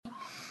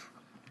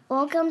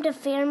Welcome to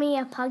Fear Me,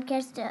 a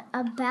podcast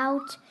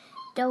about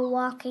The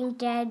Walking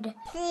Dead.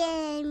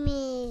 Fear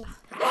me.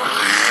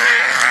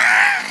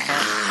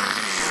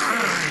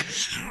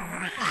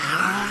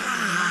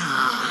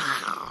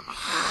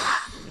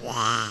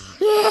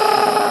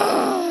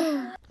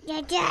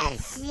 You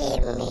just see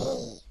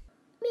me.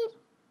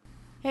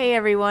 Hey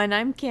everyone,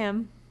 I'm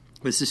Kim.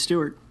 This is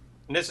Stuart.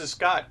 And this is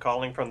Scott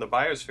calling from the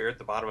biosphere at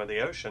the bottom of the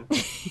ocean.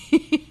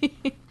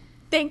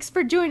 Thanks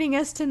for joining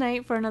us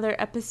tonight for another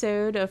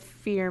episode of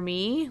Fear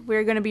Me.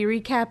 We're going to be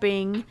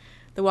recapping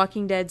The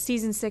Walking Dead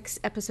Season 6,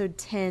 Episode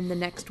 10, The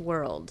Next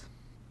World.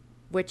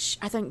 Which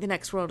I think The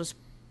Next World is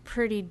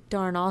pretty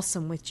darn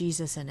awesome with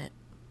Jesus in it.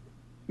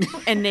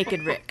 And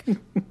Naked Rick.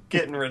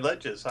 Getting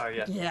religious, are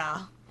you?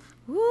 Yeah.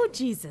 Woo,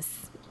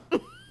 Jesus.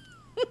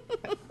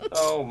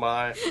 Oh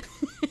my.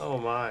 Oh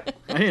my.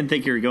 I didn't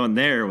think you were going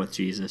there with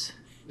Jesus.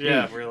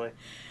 Yeah, really.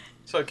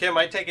 So Kim,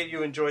 I take it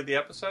you enjoyed the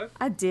episode?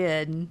 I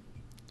did.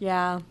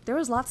 Yeah, there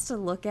was lots to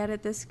look at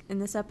in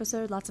this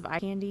episode, lots of eye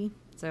candy.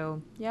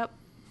 So, yep,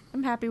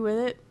 I'm happy with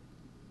it.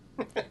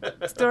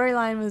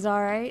 Storyline was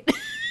all right.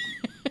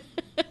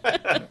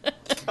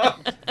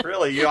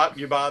 Really?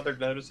 You bothered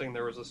noticing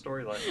there was a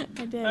storyline?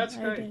 I did. That's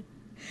I great. did.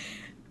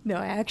 No,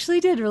 I actually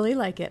did really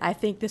like it. I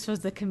think this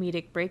was the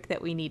comedic break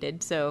that we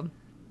needed. So,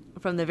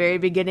 from the very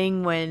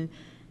beginning when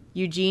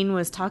Eugene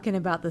was talking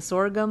about the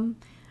sorghum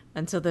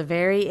until the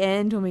very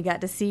end when we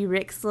got to see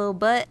Rick's little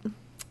butt, it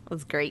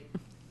was great.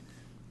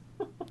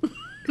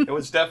 It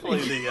was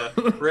definitely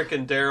the Rick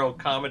and Daryl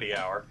comedy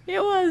hour.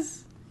 It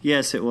was.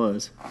 Yes, it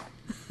was.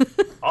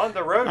 On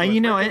the road.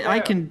 I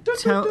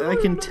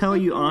can tell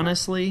you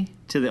honestly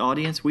to the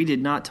audience, we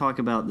did not talk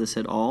about this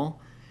at all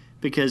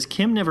because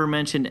Kim never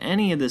mentioned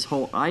any of this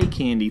whole eye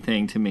candy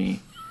thing to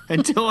me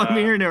until I'm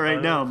hearing it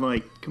right now. I'm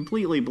like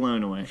completely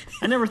blown away.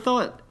 I never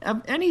thought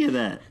of any of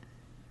that.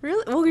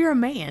 Really? Well, you're a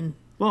man.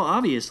 Well,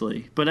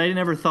 obviously, but I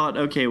never thought.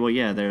 Okay, well,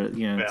 yeah, they're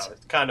it's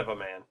kind of a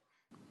man.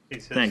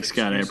 Thanks,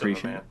 Scott. I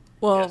appreciate it.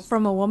 Well, Yes.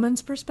 from a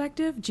woman's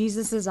perspective,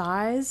 Jesus'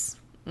 eyes,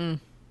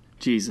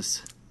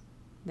 Jesus.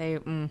 they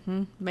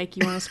make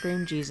you want to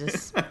scream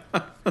Jesus.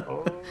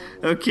 Oh,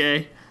 Okay.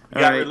 you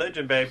All got right.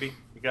 religion, baby.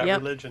 You got Yep.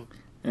 religion.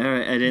 All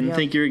right. I didn't Yep.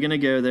 think you were going to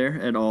go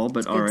there at all, but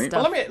It's all good right.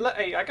 stuff. Well,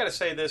 hey, I got to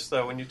say this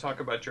though. When you talk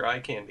about your eye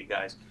candy,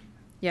 guys,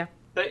 Yeah.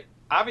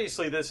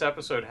 obviously this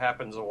episode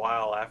happens a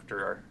while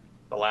after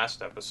the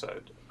last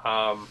episode.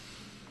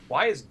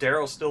 Why is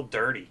Daryl still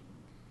dirty?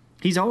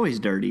 He's always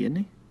dirty, isn't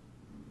he?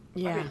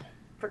 Yeah. I mean,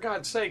 for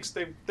God's sakes,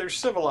 they're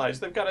civilized.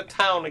 They've got a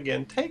town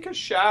again. Take a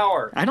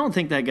shower. I don't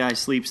think that guy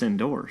sleeps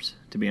indoors,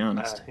 to be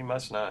honest. He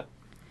must not.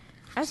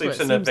 That's Sleeps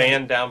what in it a seems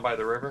van like. down by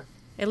the river.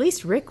 At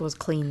least Rick was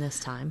clean this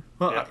time.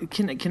 Well, Yeah.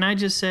 can I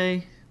just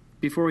say,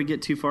 before we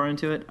get too far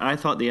into it, I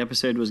thought the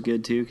episode was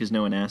good too because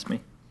no one asked me.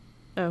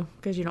 Oh,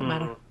 because you don't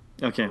matter.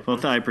 Okay, well,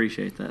 I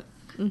appreciate that.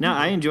 No,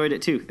 I enjoyed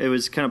it too. It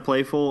was kind of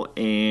playful,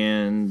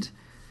 and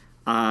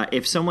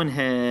if someone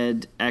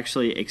had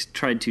actually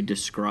tried to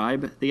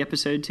describe the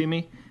episode to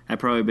me, I'd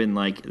probably been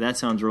like, that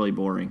sounds really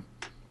boring.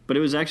 But it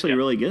was actually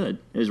really good.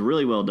 It was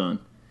really well done.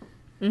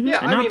 Yeah,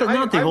 And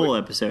not the whole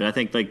episode. I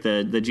think like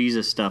the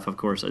Jesus stuff, of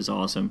course, is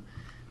awesome.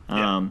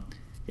 Yeah.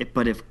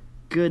 But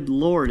good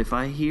Lord, if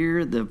I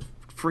hear the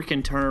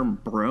freaking term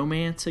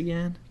bromance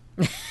again.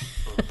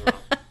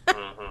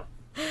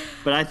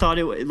 But I thought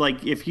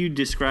if you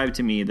described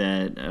to me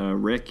that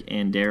Rick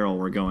and Daryl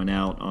were going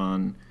out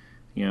on,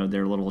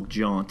 their little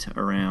jaunt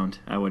around,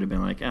 I would have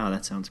been like, oh,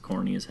 that sounds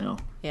corny as hell.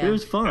 Yeah. But it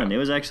was fun. Yeah. It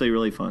was actually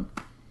really fun.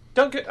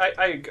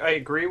 I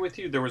agree with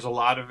you. There was a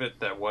lot of it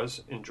that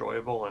was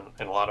enjoyable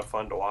and a lot of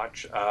fun to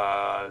watch.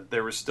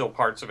 There were still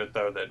parts of it,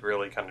 though, that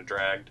really kind of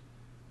dragged.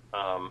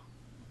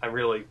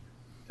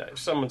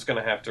 Someone's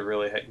going to have to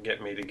really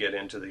get me to get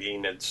into the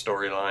Enid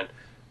storyline.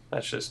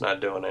 That's just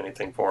not doing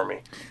anything for me.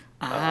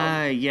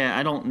 Yeah,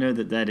 I don't know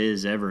that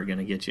is ever going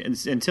to get you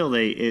until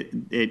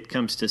it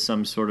comes to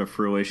some sort of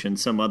fruition,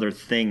 some other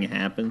thing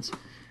happens.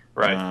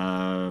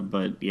 Right.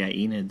 But yeah,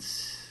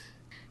 Enid's.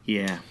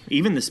 Yeah,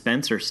 even the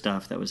Spencer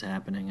stuff that was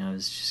happening, I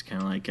was just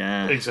kind of like,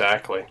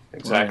 Exactly.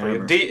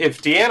 Whatever.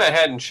 If Deanna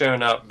hadn't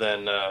shown up,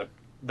 then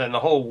the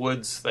whole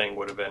Woods thing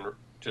would have been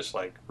just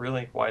like,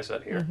 really? Why is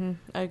that here?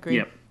 I agree.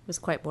 Yep. It was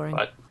quite boring.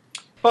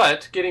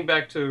 But getting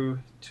back to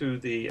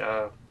the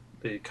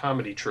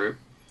comedy troupe,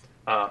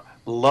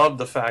 love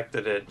the fact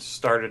that it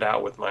started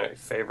out with my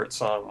favorite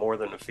song, "More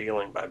Than a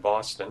Feeling" by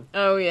Boston.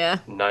 Oh, yeah.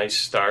 Nice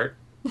start.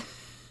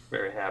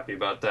 Very happy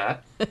about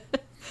that.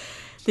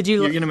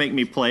 You're going to make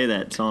me play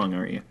that song,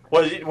 aren't you?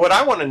 Well, what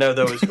I want to know,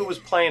 though, is who was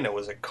playing it?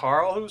 Was it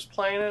Carl who was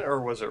playing it, or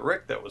was it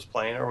Rick that was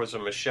playing it, or was it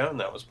Michonne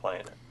that was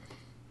playing it?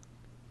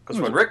 Because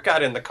when Rick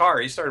got in the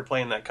car, he started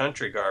playing that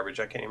country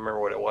garbage. I can't even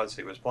remember what it was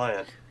he was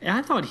playing. Yeah,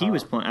 I thought he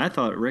was playing. I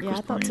thought Rick was I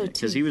thought playing so, it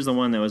because too. he was the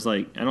one that was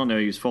like, I don't know,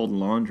 he was folding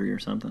laundry or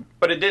something.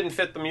 But it didn't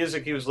fit the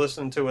music he was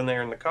listening to when they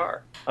were in the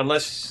car.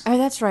 Unless Oh,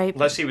 that's right.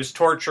 he was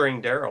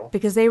torturing Daryl.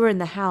 Because they were in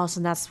the house,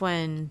 and that's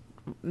when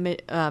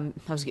I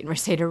was getting ready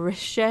to say to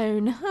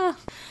Michonne.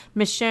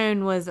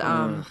 Michonne was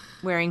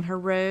wearing her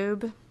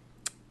robe,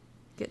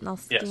 getting all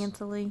Yes.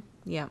 scantily.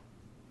 Yeah.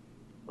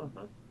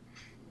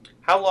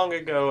 How long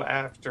ago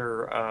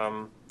after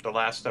the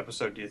last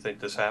episode do you think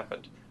this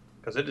happened?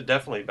 Because it had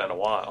definitely been a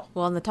while.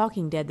 Well, on The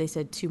Talking Dead, they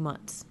said 2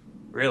 months.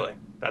 Really?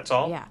 That's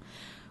all? Yeah.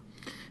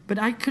 But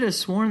I could have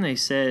sworn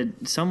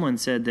someone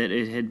said that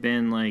it had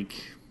been like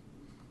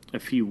a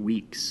few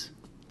weeks.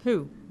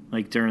 Who?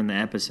 Like during the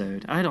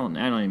episode. I don't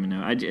even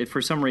know.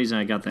 For some reason,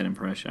 I got that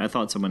impression. I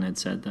thought someone had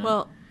said that.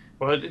 Well,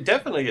 it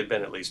definitely had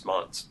been at least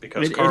months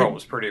because Carl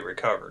was pretty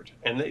recovered,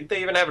 and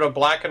they even have a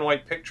black and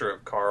white picture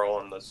of Carl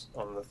on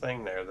the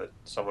thing there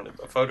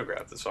a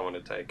photograph that someone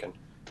had taken.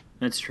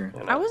 That's true.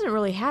 I wasn't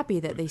really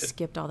happy that they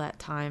skipped all that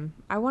time.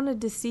 I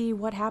wanted to see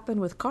what happened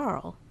with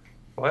Carl.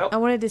 Well, I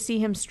wanted to see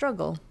him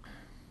struggle.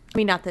 I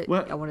mean, not that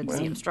I wanted to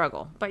see him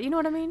struggle, but you know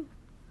what I mean?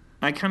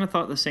 I kind of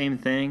thought the same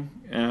thing.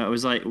 It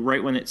was like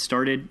right when it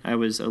started, I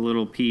was a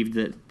little peeved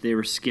that they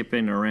were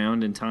skipping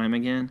around in time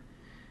again.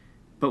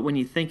 But when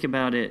you think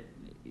about it,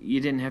 you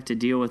didn't have to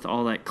deal with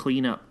all that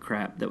cleanup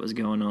crap that was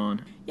going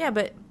on. Yeah,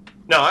 but...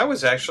 No, I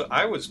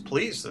was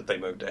pleased that they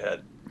moved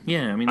ahead.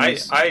 Yeah, I mean...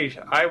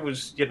 I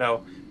was,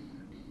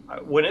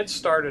 when it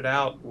started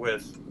out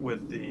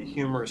with the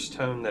humorous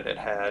tone that it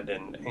had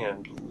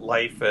and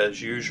life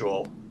as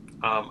usual,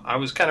 I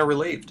was kind of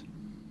relieved.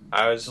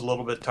 I was a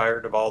little bit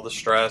tired of all the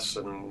stress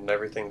and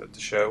everything that the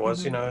show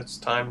was. Mm-hmm. It's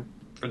time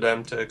for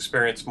them to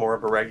experience more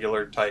of a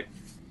regular type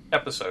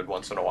episode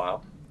once in a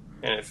while.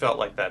 And it felt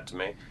like that to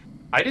me.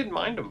 I didn't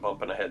mind them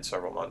bumping ahead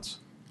several months.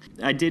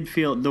 I did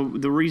feel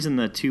the reason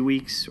the 2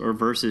 weeks or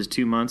versus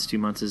 2 months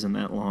isn't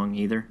that long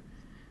either,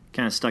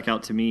 kind of stuck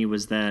out to me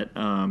was that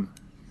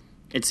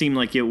it seemed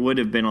like it would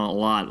have been a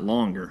lot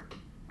longer.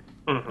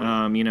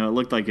 Mm-hmm. It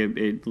looked like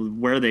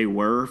where they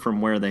were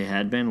from where they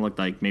had been looked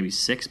like maybe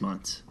 6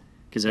 months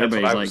because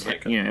everybody's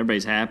like,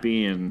 everybody's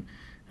happy and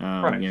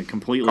right.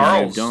 Completely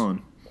Carl's, moved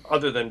on.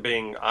 Other than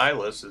being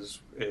eyeless,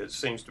 it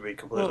seems to be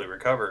completely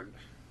recovered.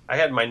 I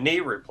had my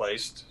knee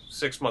replaced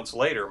 6 months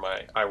later.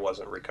 I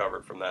wasn't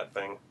recovered from that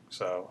thing,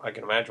 so I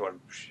can imagine when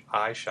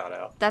eye shot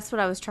out. That's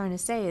what I was trying to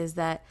say is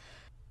that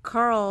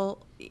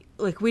Carl,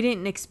 like, we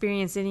didn't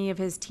experience any of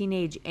his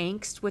teenage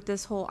angst with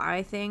this whole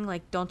eye thing.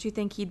 Like, don't you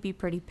think he'd be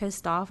pretty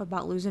pissed off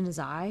about losing his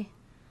eye?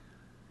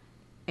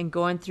 And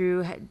going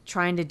through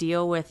trying to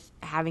deal with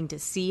having to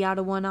see out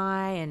of one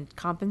eye and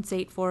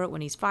compensate for it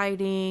when he's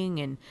fighting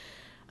and,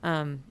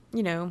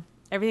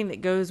 everything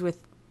that goes with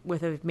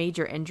a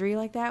major injury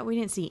like that. We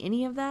didn't see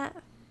any of that.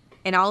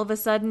 And all of a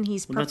sudden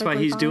he's perfectly that's why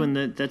he's fine.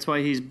 doing that's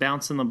why he's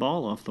bouncing the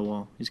ball off the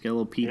wall. He's got a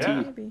little PT.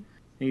 Yeah. Maybe.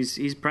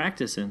 He's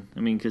practicing.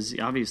 I mean, because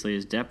obviously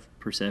his depth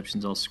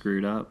perception's all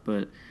screwed up.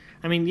 But,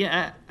 I mean,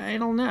 yeah, I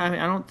don't know. I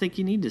don't think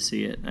you need to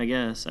see it, I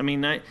guess. I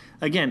mean, I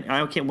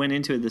went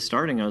into it at the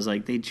starting. I was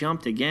like, they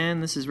jumped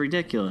again? This is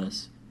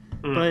ridiculous.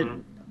 Mm-hmm.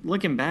 But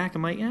looking back,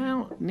 I'm like, I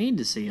don't need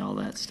to see all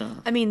that stuff.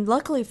 I mean,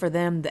 luckily for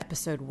them, the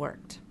episode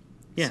worked.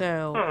 Yeah.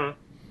 So,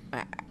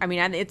 I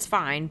mean, it's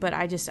fine, but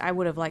I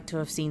would have liked to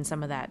have seen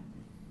some of that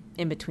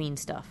in-between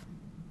stuff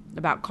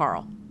about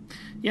Carl.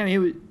 Yeah, I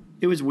mean,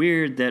 it was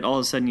weird that all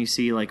of a sudden you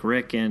see like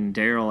Rick and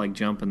Daryl like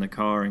jump in the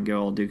car and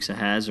go all Dukes of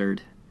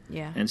Hazzard,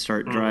 and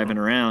start driving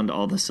around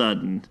all of a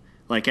sudden,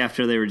 like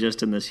after they were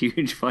just in this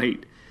huge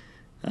fight.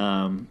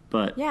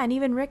 But yeah, and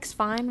even Rick's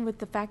fine with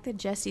the fact that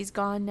Jesse's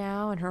gone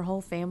now and her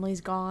whole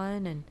family's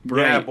gone, and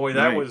that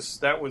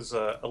was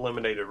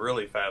eliminated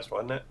really fast,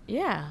 wasn't it?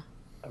 Yeah.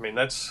 I mean,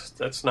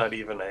 that's not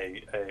even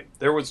a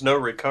there was no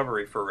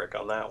recovery for Rick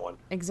on that one.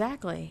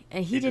 Exactly,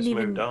 and he didn't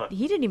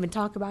even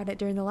talk about it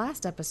during the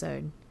last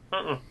episode.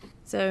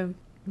 So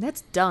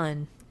that's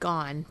done,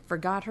 gone,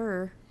 forgot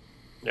her.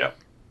 Yep,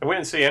 and we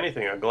didn't see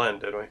anything of Glenn,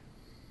 did we?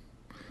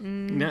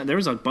 No, there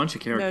was a bunch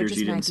of characters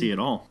you didn't see at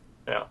all.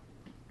 Yeah,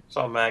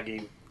 saw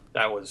Maggie.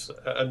 That was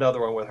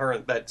another one with her.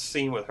 That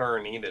scene with her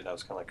and Enid. I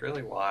was kind of like,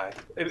 really, why?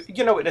 And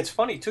it's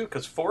funny too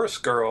because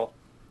Forest Girl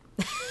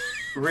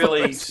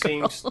really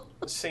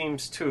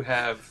seems to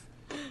have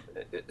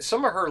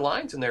some of her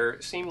lines in there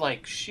seem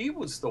like she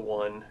was the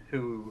one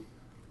who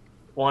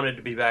wanted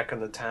to be back in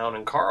the town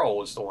and Carl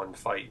was the one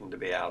fighting to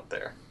be out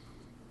there.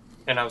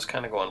 And I was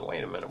kind of going,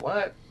 wait a minute,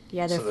 what?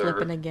 Yeah, they're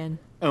flipping again.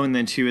 Oh, and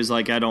then she was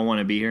like, I don't want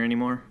to be here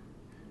anymore.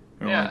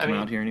 I don't want to come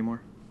out here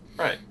anymore.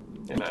 Right.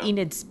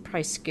 Enid's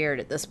probably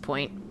scared at this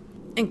point.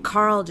 And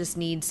Carl just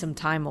needs some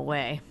time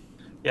away.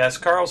 Yes,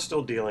 Carl's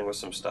still dealing with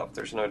some stuff.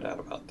 There's no doubt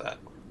about that.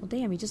 Well,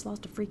 damn, he just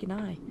lost a freaking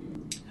eye.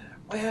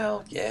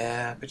 Well,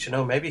 yeah, but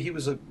maybe he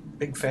was a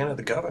big fan of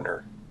the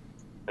governor.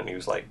 And he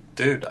was like,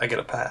 dude, I get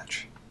a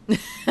patch.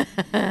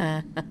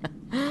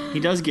 He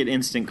does get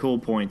instant cool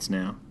points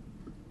now.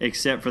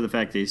 Except for the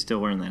fact that he's still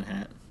wearing that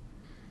hat.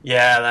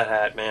 Yeah, that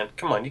hat, man.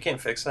 Come on, you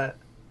can't fix that.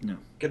 No.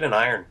 Get an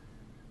iron.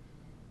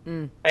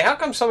 Hey, how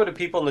come some of the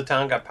people in the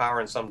town got power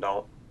and some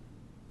don't?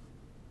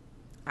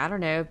 I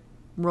don't know.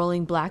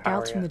 Rolling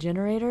blackouts from the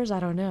generators? I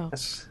don't know.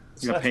 It's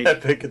not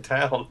that big a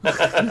town.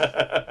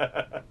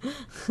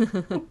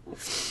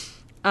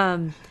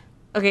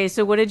 Okay,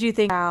 so what did you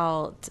think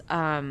about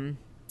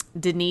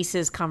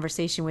Denise's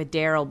conversation with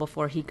Daryl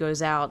before he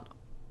goes out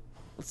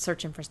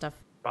searching for stuff?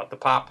 About the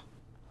pop.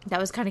 That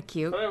was kind of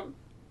cute.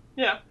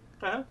 Yeah.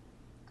 Uh-huh.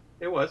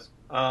 It was.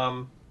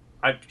 I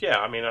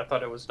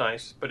thought it was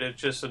nice, but it's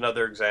just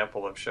another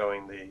example of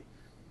showing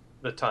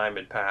the time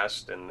had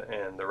passed and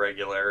the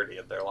regularity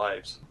of their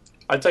lives.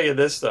 I'll tell you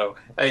this though,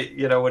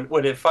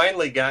 when it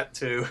finally got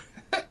to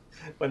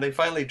when they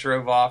finally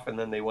drove off and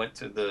then they went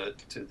to the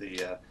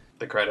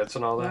credits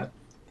and all that,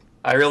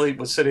 I really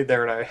was sitting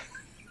there and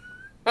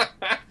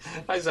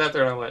I sat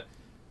there and I went,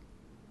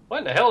 what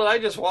in the hell did I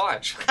just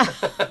watch?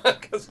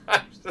 Because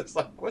I was just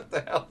like, what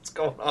the hell is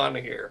going on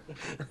here?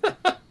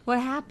 What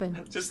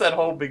happened? Just that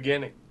whole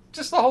beginning.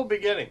 Just the whole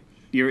beginning.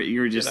 You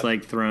were just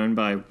like thrown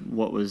by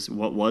what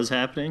was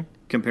happening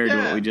compared to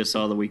what we just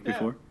saw the week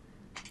before.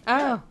 Oh,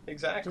 yeah,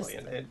 exactly.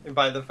 And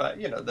by the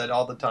fact, that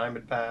all the time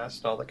had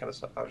passed, all that kind of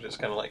stuff, I was just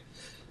kind of like,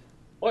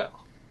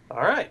 well,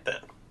 all right then.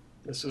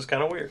 This is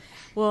kind of weird.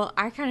 Well,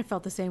 I kind of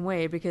felt the same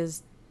way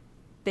because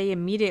they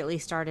immediately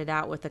started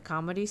out with the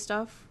comedy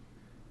stuff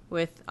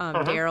with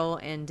Daryl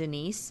and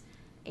Denise,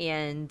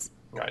 and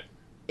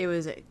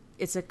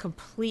it's a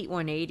complete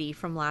 180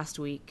 from last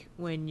week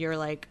when you're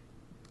like,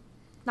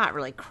 not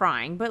really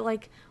crying, but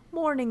like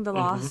mourning the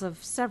loss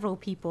of several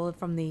people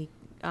from the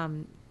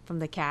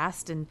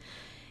cast, and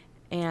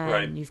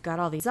you've got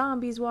all these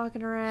zombies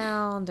walking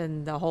around,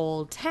 and the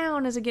whole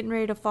town is getting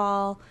ready to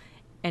fall,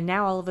 and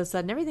now all of a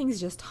sudden everything's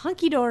just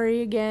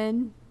hunky-dory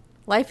again.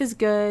 Life is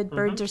good.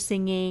 Birds are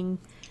singing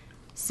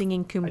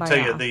Kumbaya. I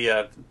tell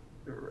you,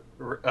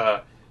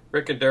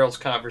 Rick and Daryl's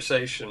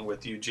conversation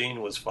with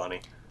Eugene was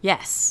funny.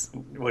 Yes.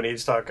 When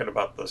he's talking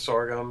about the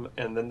sorghum,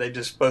 and then they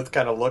just both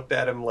kind of looked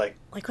at him like,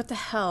 what the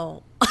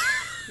hell?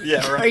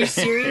 Yeah, right. Are you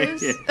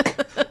serious?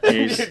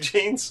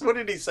 Eugene's, what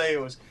did he say?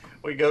 It was,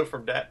 we go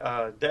from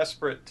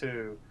desperate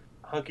to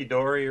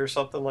hunky-dory or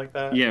something like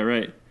that? Yeah,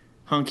 right.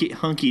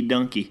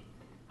 Hunky-dunky.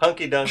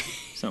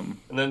 Hunky-dunky.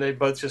 Something. And then they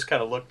both just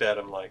kind of looked at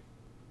him like...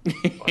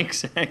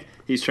 Exactly.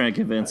 He's trying to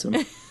convince him.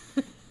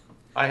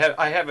 I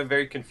have a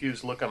very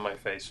confused look on my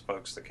face,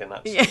 folks, that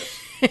cannot see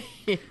this.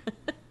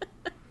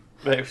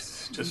 It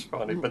was just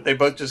funny. But they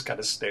both just kind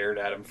of stared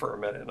at him for a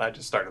minute, and I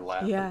just started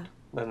laughing. Yeah.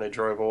 Then they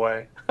drove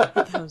away.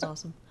 That was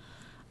awesome.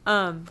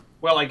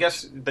 Well, I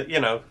guess,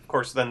 of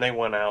course, then they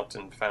went out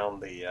and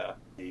found the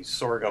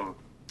sorghum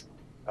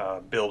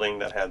building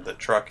that had the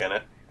truck in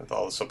it with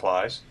all the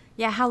supplies.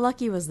 Yeah, how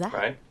lucky was that?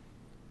 Right?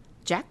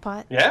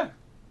 Jackpot. Yeah.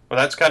 Well,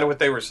 that's kind of what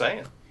they were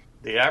saying.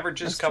 The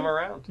averages come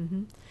around.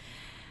 Mm-hmm.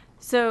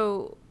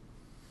 So,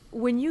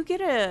 when you get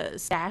a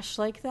stash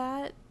like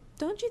that,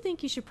 don't you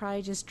think you should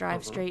probably just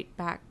drive straight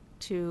back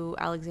to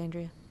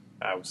Alexandria?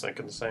 I was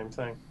thinking the same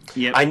thing.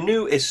 Yep. I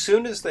knew as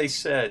soon as they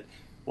said,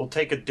 we'll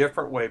take a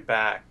different way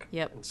back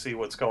and see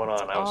what's going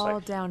on. I was all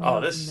like,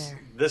 downhill this from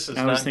there. This is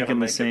I not was going to thinking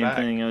make the same it back.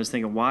 thing. I was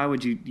thinking, why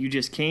would you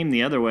just came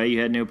the other way, you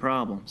had no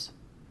problems.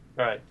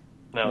 Right.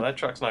 No, that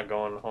truck's not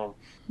going home.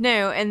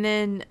 No, and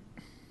then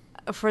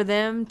for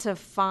them to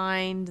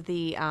find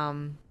the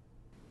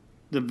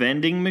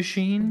vending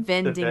machine?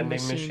 Vending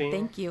machine.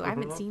 Thank you. I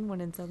haven't seen one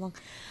in so long.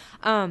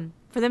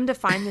 For them to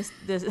find this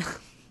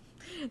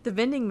the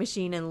vending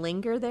machine and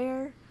linger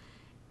there,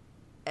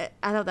 I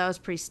thought that was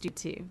pretty stupid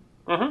too.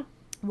 Mm-hmm.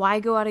 Why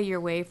go out of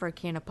your way for a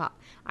can of pop?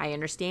 I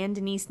understand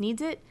Denise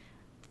needs it.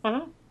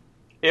 Mm-hmm.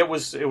 It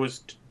was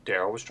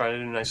Daryl was trying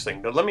to do a nice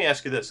thing. But let me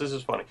ask you this. This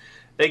is funny.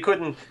 They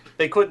couldn't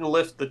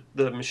lift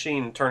the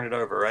machine and turn it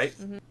over, right?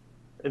 Mm-hmm.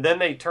 And then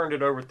they turned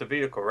it over at the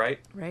vehicle, right?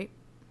 Right.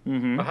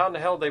 Mm-hmm. But how in the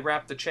hell did they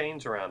wrap the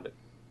chains around it?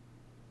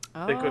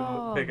 Oh. They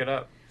couldn't pick it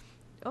up.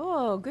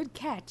 Oh, good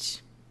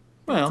catch.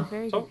 Well,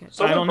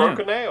 someone I don't broke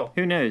know. a nail.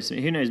 Who knows?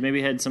 Maybe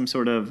it had some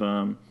sort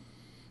of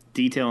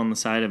detail on the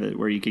side of it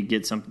where you could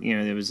get some,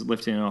 it was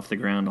lifting it off the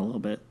ground a little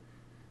bit.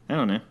 I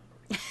don't know.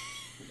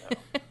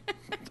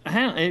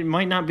 It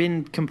might not have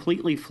been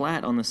completely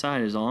flat on the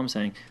side is all I'm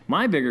saying.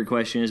 My bigger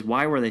question is,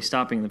 why were they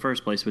stopping in the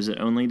first place? Was it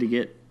only to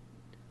get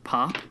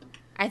pop?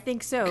 I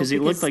think so. Because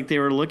it looked like they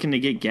were looking to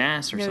get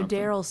gas or something.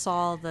 No, Daryl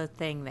saw the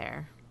thing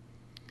there.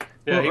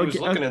 Yeah, he was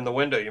looking in the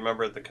window. You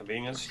remember at the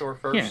convenience store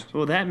first? Yeah,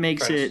 well, that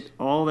makes it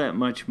all that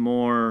much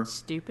more...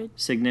 Stupid?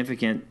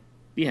 Significant,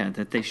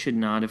 that they should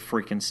not have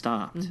freaking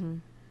stopped. Mm-hmm.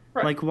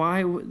 Right. Like,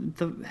 why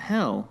the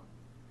hell?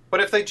 But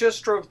if they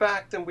just drove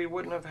back, then we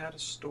wouldn't have had a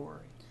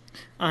story.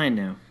 I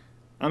know.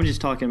 I'm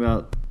just talking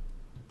about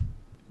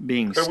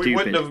being stupid. We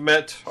wouldn't have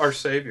met our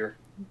Savior,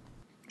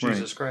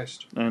 Jesus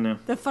Christ. I know.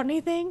 The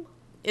funny thing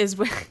is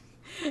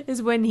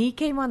when he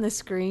came on the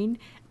screen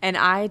and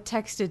I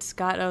texted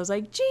Scott, I was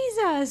like,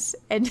 Jesus!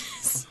 And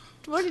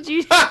what did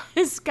you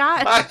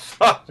Scott?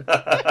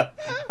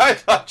 I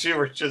thought you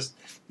were just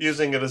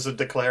using it as a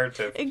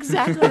declarative.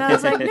 Exactly. And I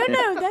was like,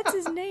 no, that's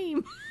his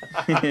name.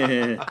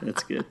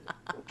 That's good.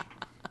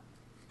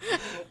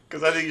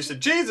 Because I think you said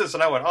Jesus,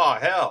 and I went, oh,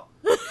 hell.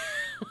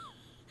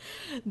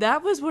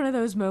 That was one of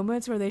those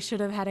moments where they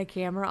should have had a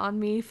camera on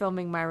me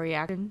filming my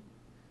reaction.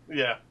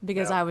 Yeah.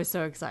 Because I was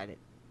so excited.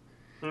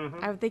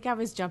 Mm-hmm. I think I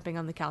was jumping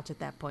on the couch at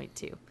that point,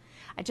 too.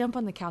 I jump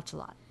on the couch a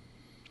lot.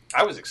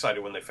 I was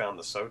excited when they found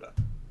the soda.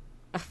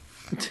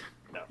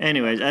 No.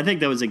 Anyways, I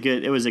think it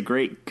was a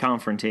great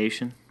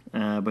confrontation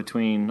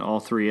between all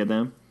three of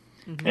them.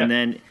 Mm-hmm. And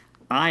then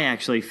I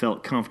actually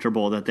felt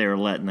comfortable that they were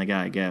letting the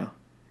guy go.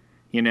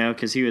 You know,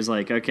 because he was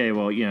like, okay,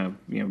 well, you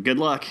know, good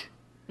luck.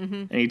 Mm-hmm.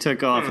 And he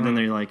took off, and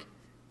then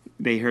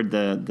they heard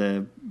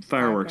the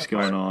fireworks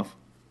going off.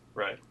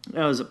 Right.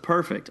 That was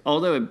perfect.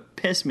 Although it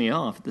pissed me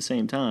off at the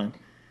same time. I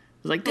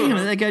was like, damn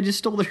it, that guy just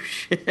stole their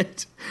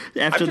shit.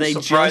 After they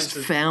just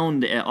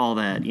found all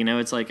that. You know,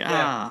 it's like,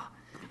 I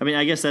mean,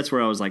 I guess that's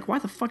where I was like, why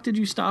the fuck did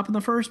you stop in the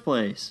first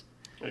place?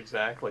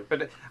 Exactly.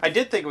 But I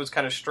did think it was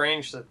kind of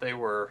strange that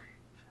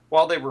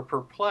while they were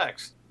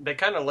perplexed, they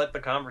kind of let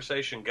the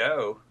conversation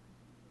go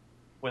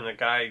when the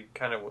guy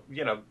kind of,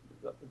 you know,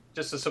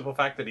 just the simple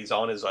fact that he's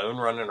on his own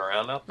running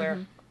around out there.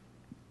 Mm-hmm.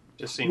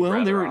 Just seemed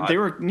rather odd. They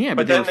were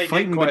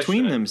fighting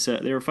between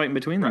themselves. They were fighting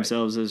between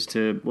themselves as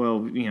to,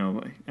 well, you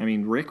know, I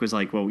mean, Rick was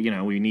like, well, you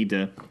know, we need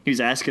to. He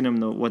was asking him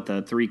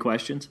the 3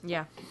 questions.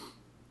 Yeah.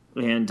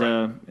 And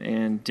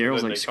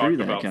Daryl's like, screw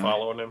that guy.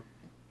 Following him.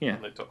 Yeah.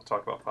 And they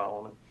talk about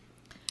following him.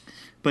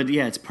 But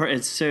yeah,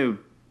 it's so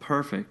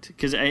perfect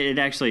because it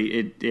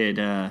actually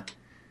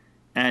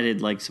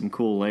added like some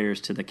cool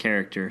layers to the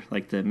character,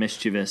 like the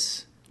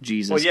mischievous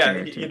Jesus. Well, yeah,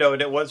 character. You know,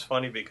 and it was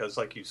funny because,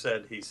 like you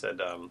said, he said.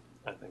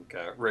 I think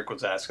Rick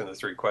was asking the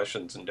 3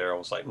 questions, and Daryl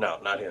was like, "No,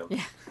 not him."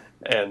 Yeah.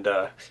 And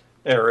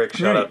Rick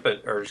shut up,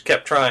 or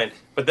kept trying.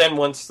 But then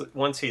once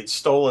he had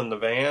stolen the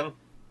van,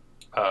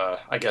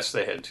 I guess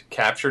they had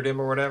captured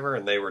him or whatever,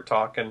 and they were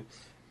talking.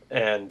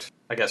 And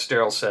I guess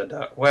Daryl said,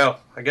 "Well,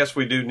 I guess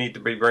we do need to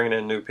be bringing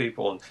in new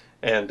people."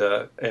 And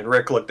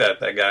Rick looked at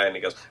that guy, and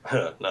he goes,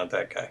 "Not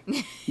that guy."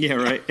 Yeah,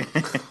 right.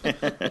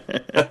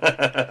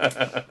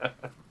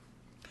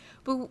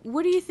 But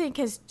what do you think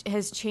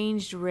has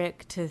changed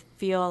Rick to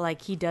feel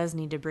like he does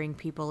need to bring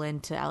people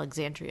into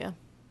Alexandria?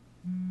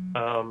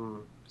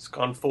 It's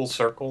gone full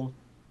circle.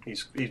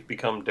 He's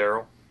become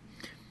Daryl.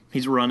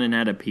 He's running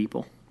out of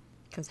people.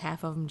 Because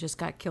half of them just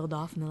got killed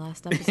off in the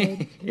last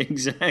episode.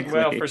 Exactly.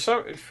 Well,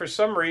 for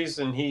some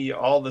reason, he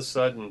all of a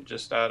sudden,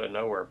 just out of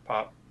nowhere,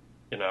 popped,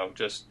 you know,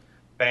 just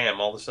bam,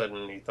 all of a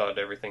sudden he thought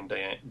everything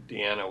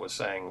Deanna was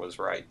saying was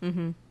right.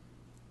 Mm-hmm.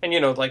 And, you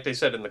know, like they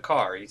said in the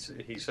car, he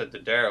said to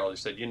Daryl, he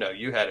said, you know,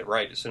 you had it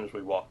right as soon as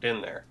we walked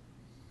in there.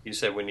 You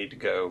said we need to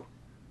go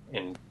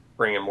and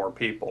bring in more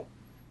people.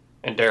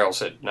 And Daryl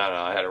said, no,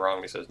 I had it wrong.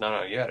 And he says,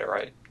 no, you had it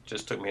right. It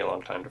just took me a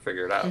long time to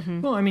figure it out. Mm-hmm.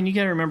 Well, I mean, you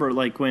got to remember,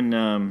 like, when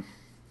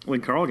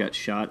Carl got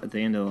shot at the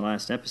end of the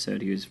last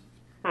episode, he was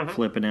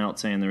flipping out,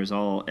 saying there was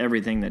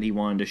everything that he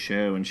wanted to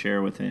show and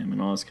share with him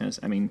and all this kind of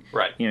stuff. I mean,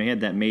 you know, he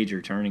had that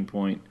major turning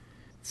point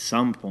at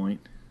some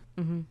point.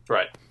 Mm-hmm.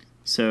 Right.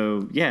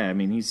 So, yeah, I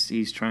mean,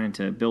 he's trying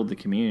to build the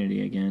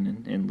community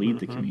again and lead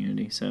the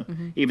community. So,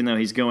 even though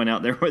he's going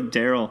out there with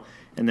Daryl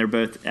and they're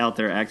both out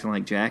there acting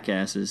like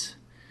jackasses,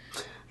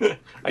 I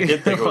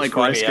did think it was like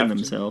funny risking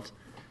themselves.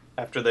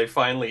 After they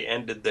finally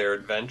ended their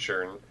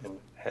adventure and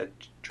had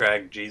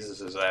dragged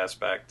Jesus' ass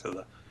back to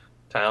the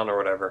town or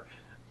whatever,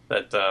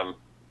 that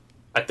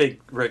I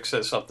think Rick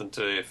says something to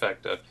the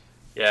effect of,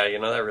 yeah, you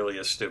know, that really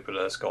is stupid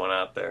us going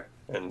out there.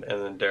 And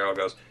then Daryl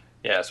goes,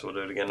 yeah, so we'll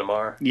do it again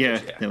tomorrow.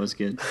 Yeah, that was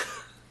good.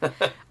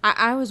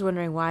 I was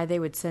wondering why they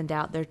would send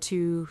out their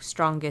 2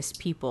 strongest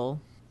people.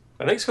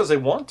 I think it's because they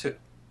want to.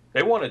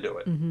 They want to do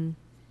it. Mm-hmm.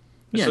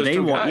 Yeah, they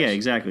want. Yeah,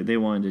 exactly. They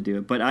wanted to do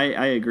it, but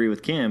I agree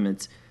with Kim.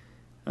 It's,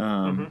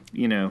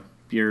 you know,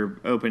 you're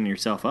opening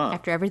yourself up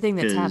after everything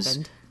that's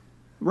happened.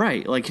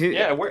 Right, like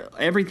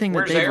everything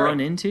that they've Aaron? run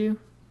into.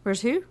 Where's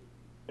who?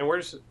 And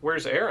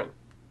where's Aaron?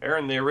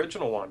 Aaron, the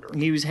original Wanderer.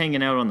 He was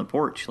hanging out on the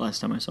porch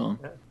last time I saw him.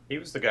 Yeah. He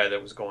was the guy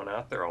that was going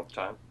out there all the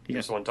time. He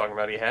was the one talking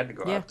about he had to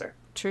go out there.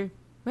 True.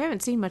 We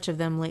haven't seen much of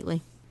them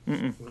lately.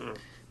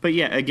 But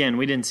yeah, again,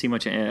 we didn't see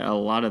a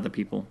lot of the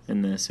people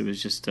in this. It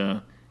was just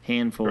a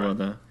handful of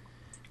the.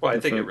 Well, I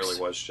think it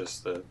really was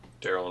just the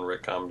Daryl and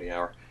Rick comedy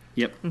hour.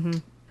 Yep. Mm-hmm.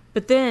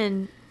 But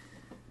then,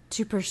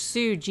 to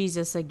pursue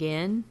Jesus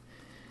again,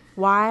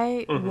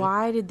 why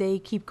did they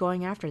keep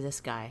going after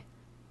this guy?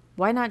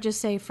 Why not just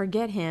say,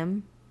 forget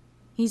him,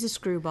 he's a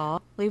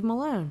screwball, leave him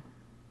alone?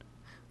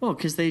 Well,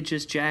 because he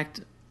just jacked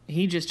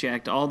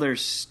all their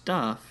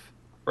stuff.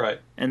 Right.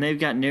 And they've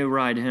got no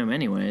ride home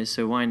anyway,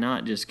 so why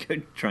not just go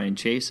try and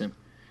chase him?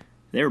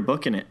 They were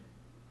booking it.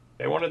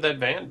 They wanted that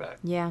van back.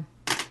 Yeah.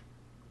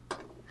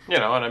 You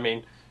know, and I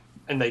mean,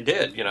 and they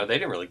did. You know, they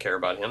didn't really care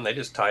about him. They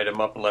just tied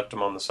him up and left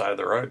him on the side of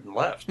the road and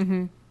left.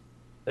 Mm-hmm.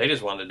 They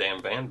just wanted the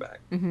damn van back.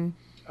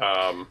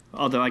 Mm-hmm.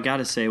 Although I got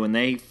to say, when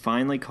they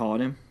finally caught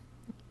him,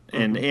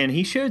 and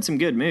he showed some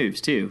good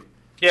moves too.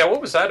 Yeah, what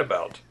was that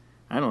about?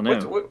 I don't know.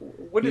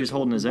 What he was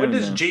holding his own. What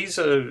is Jesus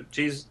a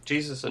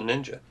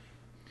ninja?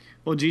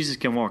 Well, Jesus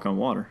can walk on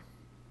water.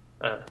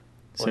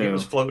 He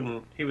was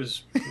floating. He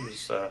was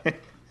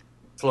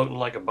floating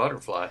like a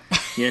butterfly.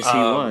 Yes, he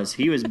was.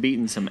 He was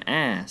beating some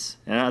ass,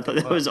 and I thought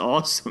that was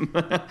awesome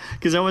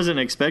because I wasn't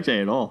expecting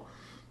it at all.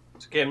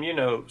 So, Kim, you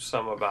know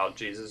some about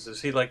Jesus.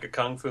 Is he like a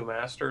kung fu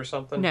master or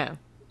something? No.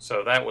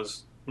 So that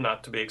was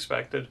not to be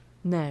expected.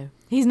 No,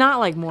 he's not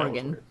like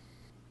Morgan.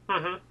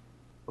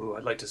 Ooh,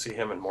 I'd like to see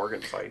him and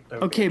Morgan fight.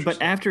 Okay, but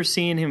after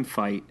seeing him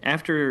fight,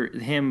 after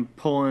him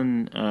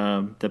pulling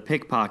the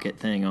pickpocket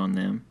thing on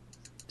them,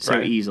 so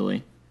Right.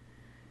 easily.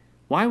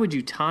 Why would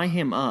you tie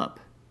him up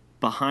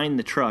behind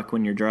the truck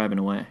when you're driving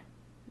away?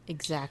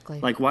 Exactly.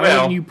 Like, why Well-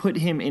 wouldn't you put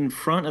him in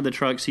front of the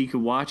truck so you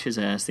could watch his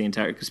ass the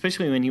entire...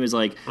 Especially when he was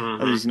like,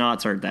 oh, these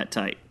knots aren't that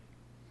tight.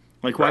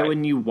 Like, why Right.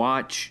 wouldn't you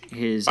watch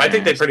his I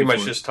think they ass pretty much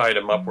before- just tied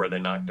him up where they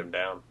knocked him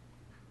down.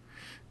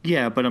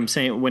 Yeah, but I'm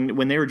saying,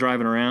 when they were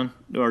driving around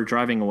or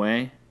driving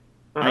away,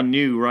 I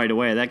knew right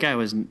away that guy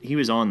was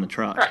on the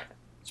truck. Right.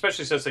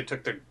 Especially since they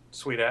took their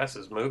sweet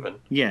asses moving.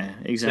 Yeah,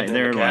 exactly. Sitting in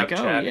They were the like, cab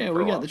oh, chatting yeah, for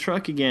we a got while. the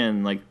truck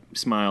again. Like,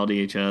 smile to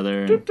each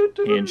other, and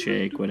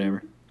handshake,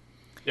 whatever.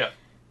 Yeah.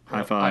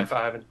 High five.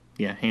 High-fiving.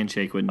 Yeah,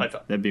 handshake wouldn't. High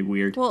five. That'd be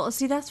weird. well,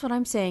 see, that's what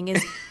I'm saying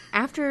is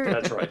after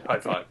That's right. High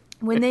five.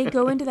 when they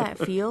go into that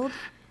field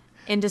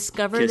and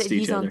discover Kissed that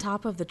he's each on other.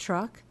 top of the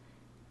truck,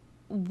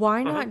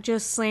 why not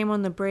just slam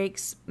on the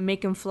brakes,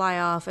 make him fly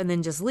off, and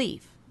then just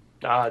leave?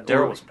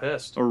 Daryl was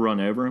pissed. Or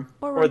run over him.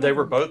 Or they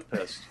were both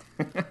pissed.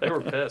 They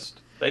were pissed.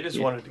 They just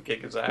wanted to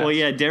kick his ass. Well,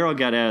 yeah, Daryl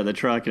got out of the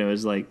truck, and it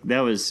was like,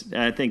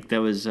 I think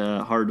that was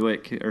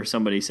Hardwick, or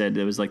somebody said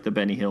it was like the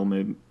Benny Hill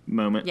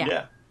moment. Yeah.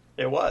 Yeah,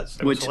 it was.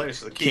 It Which was hilarious.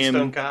 The Kim,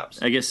 Keystone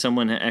Cops. I guess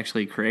someone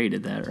actually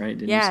created that, right?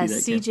 Didn't Yeah, you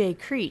see that, Kim? CJ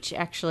Creech,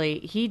 actually,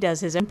 he does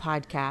his own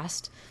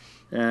podcast.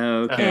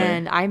 Okay.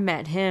 And I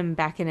met him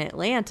back in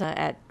Atlanta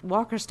at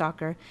Walker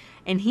Stalker,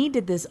 and he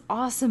did this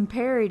awesome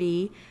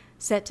parody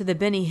set to the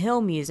Benny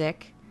Hill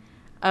music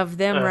of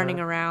them running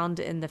around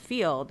in the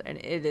field, and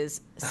it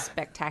is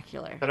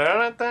spectacular.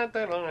 Yeah,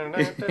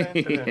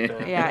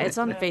 Yeah, it's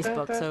on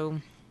Facebook, so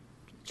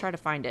try to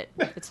find it.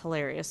 It's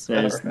hilarious.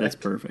 That's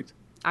perfect.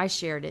 I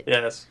shared it.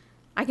 Yes.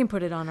 I can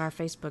put it on our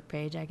Facebook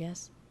page, I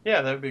guess.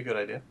 Yeah, that would be a good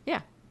idea.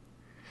 Yeah.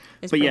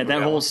 It's But yeah, pretty that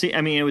cool. whole scene,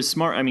 I mean, it was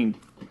smart. I mean,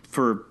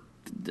 for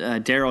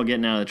Daryl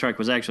getting out of the truck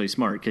was actually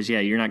smart, because, yeah,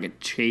 you're not going to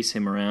chase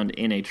him around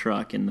in a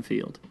truck in the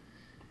field.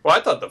 Well,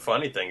 I thought the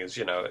funny thing is,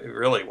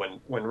 really,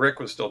 when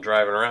Rick was still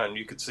driving around,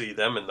 you could see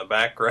them in the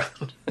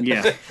background.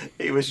 Yeah.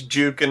 He was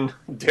juking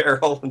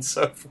Daryl and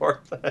so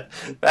forth.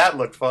 That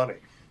looked funny.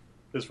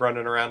 Just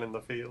running around in the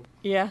field.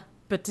 Yeah,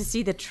 but to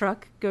see the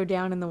truck go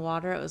down in the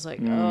water, it was like,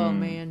 oh,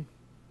 man.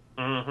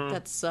 Mm-hmm.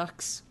 That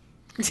sucks.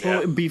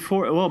 Yeah.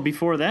 Before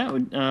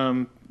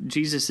that,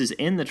 Jesus is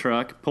in the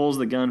truck, pulls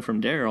the gun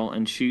from Daryl,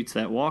 and shoots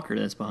that walker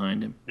that's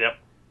behind him.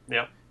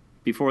 Yep.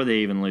 Before they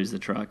even lose the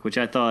truck, which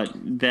I thought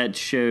that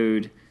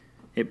showed,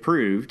 it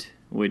proved,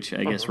 which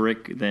I guess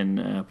Rick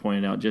then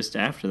pointed out just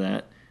after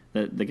that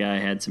the guy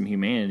had some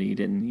humanity. He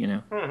didn't,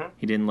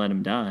 he didn't let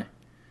him die.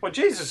 Well,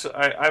 Jesus,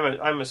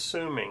 I'm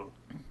assuming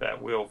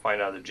that we'll find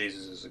out that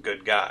Jesus is a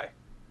good guy.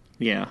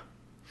 Yeah.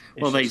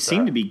 He's Well, they just,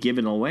 seem to be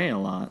giving away a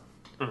lot.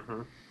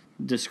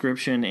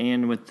 Description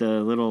and with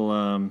the little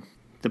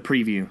the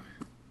preview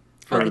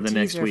for the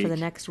next teaser week. for the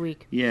next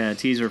week. Yeah,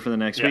 teaser for the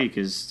next Yeah. week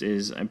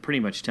is I'm pretty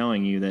much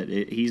telling you that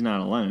he's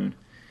not alone.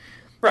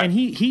 Right. And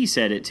he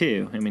said it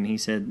too. I mean, he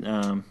said,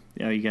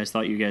 you guys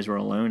thought you guys were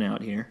alone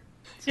out here.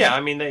 Yeah,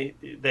 I mean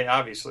they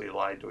obviously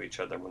lied to each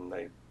other when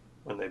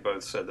they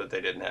both said that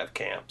they didn't have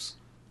camps,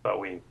 but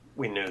we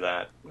knew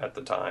that at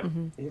the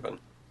time. Even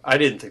I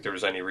didn't think there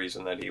was any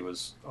reason that he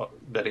was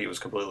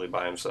completely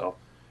by himself.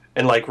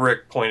 And like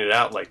Rick pointed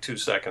out, like 2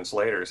 seconds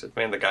later, he said,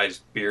 "Man, the guy's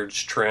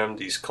beard's trimmed.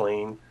 He's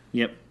clean.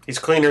 Yep. He's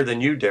cleaner than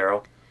you,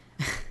 Daryl."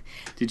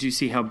 Did you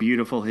see how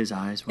beautiful his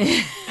eyes were?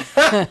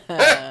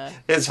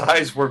 His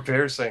eyes were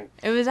piercing.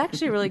 It was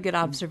actually a really good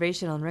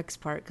observation on Rick's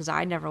part, because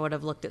I never would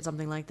have looked at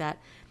something like that.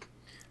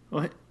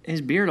 Well, his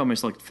beard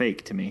almost looked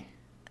fake to me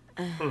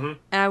And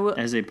I will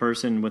as a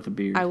person with a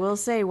beard. I will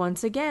say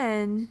once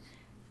again,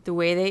 the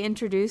way they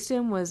introduced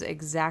him was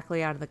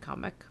exactly out of the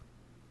comic.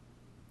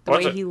 The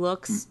Was way it? he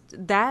looks,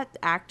 that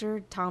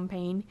actor Tom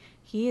Payne,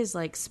 he is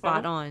like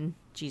spot on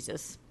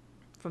Jesus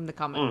from the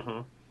comic.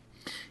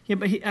 Yeah,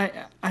 but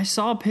I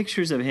saw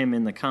pictures of him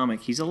in the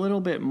comic. He's a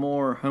little bit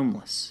more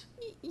homeless.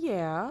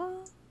 Yeah,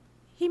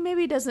 he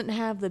maybe doesn't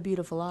have the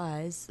beautiful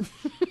eyes.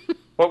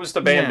 What was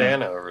the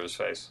bandana over his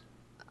face?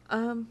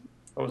 What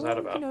was that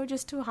about?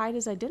 Just to hide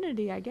his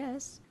identity, I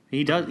guess.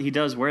 He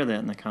does wear that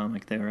in the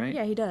comic, though, right?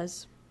 Yeah, he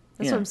does.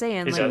 That's Yeah. what I'm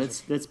saying. He Like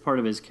does. That's part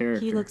of his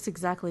character. he looks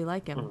exactly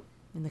like him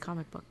in the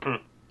comic book.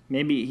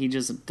 Maybe he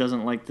just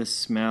doesn't like the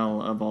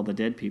smell of all the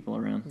dead people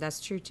around. That's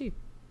true too.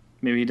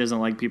 Maybe he doesn't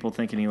like people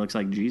thinking he looks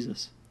like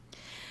Jesus.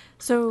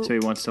 So So he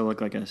wants to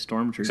look like a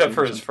stormtrooper. Except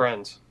for or his something.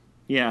 friends.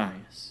 Yeah,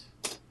 yes.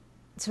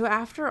 So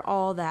after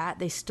all that,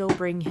 they still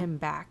bring him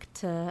back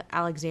to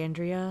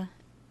Alexandria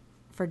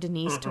for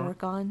Denise to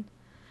work on.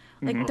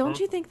 Like, don't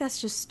you think that's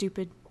just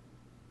stupid?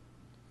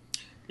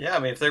 Yeah, I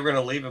mean, if they were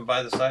going to leave him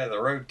by the side of the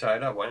road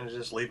tied up, why didn't you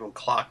just leave him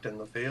clocked in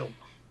the field?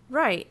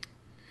 Right.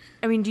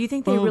 I mean, do you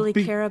think they Well, really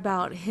care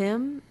about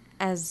him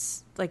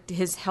as, like,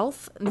 his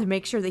health to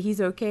make sure that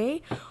he's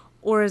okay?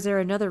 Or is there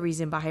another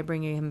reason behind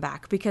bringing him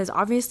back? Because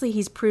obviously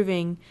he's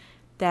proving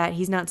that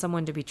he's not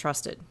someone to be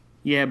trusted.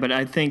 Yeah, but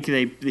I think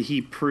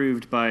he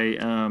proved by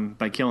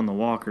killing the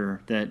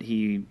walker that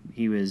he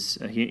was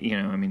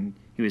he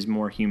was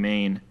more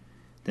humane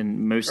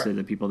than most of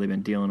the people they've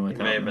been dealing with.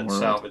 He may have been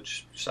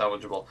salvageable.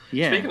 salvageable.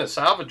 Yeah. Speaking of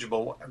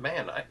salvageable,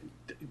 man,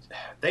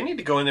 they need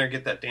to go in there and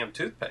get that damn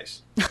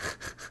toothpaste.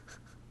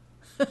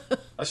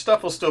 That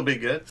stuff will still be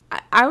good.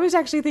 I was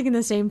actually thinking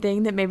the same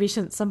thing, that maybe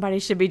somebody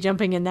should be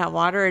jumping in that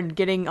water and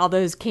getting all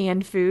those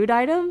canned food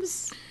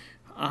items.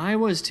 I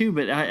was too,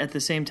 but at the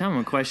same time,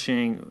 I'm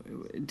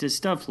questioning, does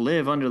stuff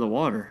live under the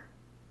water?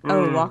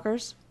 Oh,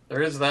 walkers?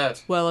 There is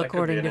that. Well, That could be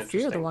according an to Fear the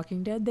interesting-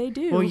 Walking Dead, they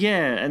do. Well,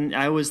 yeah, and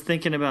I was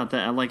thinking about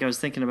that. Like, I was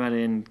thinking about it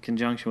in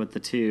conjunction with the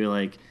two.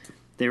 Like,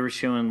 they were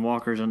showing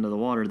walkers under the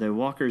water. The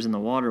walkers in the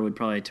water would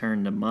probably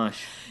turn to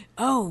mush.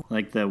 Oh.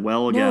 Like the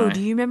well No, guy.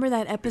 do you remember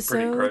that Pretty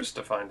episode? gross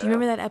to find out. Do you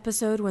remember that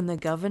episode when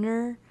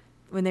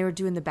when they were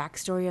doing the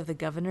backstory of the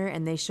governor,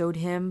 and they showed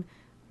him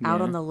out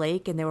Yeah. on the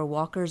lake, and there were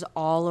walkers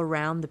all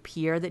around the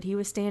pier that he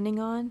was standing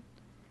on?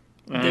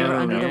 They were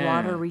under the yeah.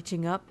 water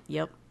reaching up.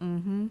 Yep.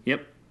 Mm-hmm.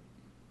 Yep.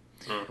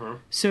 Mm-hmm.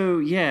 So,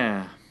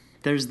 yeah,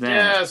 there's that.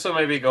 Yeah, so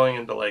maybe going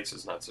into lakes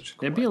is not such a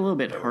cool It'd be a little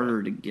bit idea.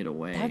 harder to get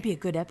away. That'd be a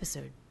good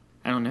episode.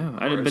 I don't know.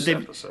 Gross But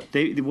episode.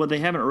 they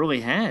haven't really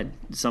had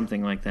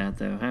something like that,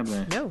 though, have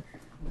they? No.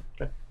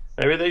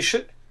 Maybe they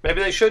should.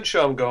 Maybe they should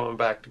show them going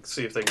back to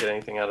see if they get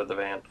anything out of the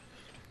van.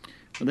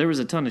 Well, there was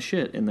a ton of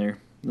shit in there.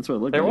 That's what it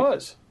looked There like.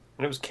 was,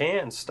 and it was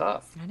canned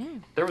stuff. I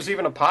know. There was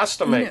even a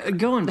pasta maker.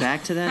 Going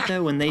back to that,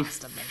 though, when they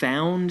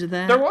found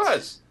that...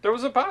 There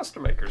was a pasta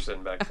maker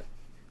sitting back there.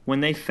 When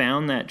they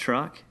found that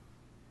truck,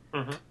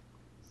 Mhm.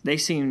 they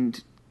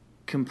seemed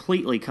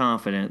completely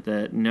confident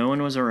that no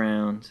one was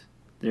around.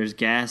 There's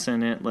gas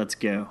in it. Let's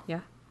go.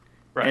 Yeah.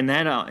 Right. And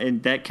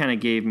that kind of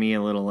gave me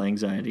a little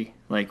anxiety.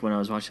 Like, when I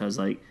was watching, I was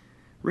like,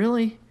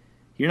 really?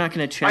 You're not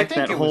going to check think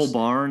that it whole was-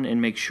 barn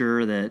and make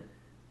sure that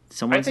I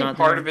someone's think not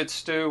part there? of it,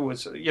 Stu,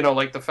 was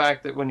like the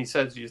fact that when he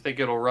says, "Do you think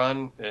it'll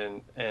run?"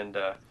 and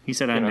He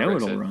said, I you know, know Rick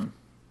it'll said- run.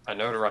 I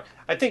know it'll run.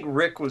 I think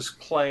Rick was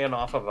playing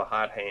off of a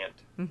hot hand.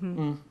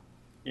 Mm-hmm.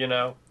 You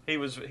know, he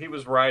was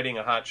riding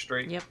a hot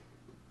streak. Yep.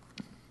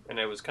 And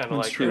it was kind of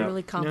That's like, true. you know,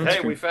 Really Yeah, confident. that's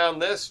hey, true. we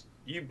found this.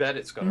 You bet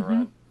it's going to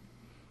run.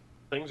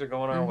 Things are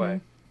going our way.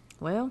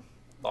 Well,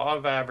 Law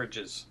of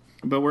averages.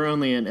 But we're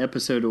only an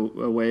episode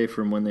away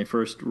from when they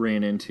first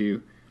ran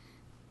into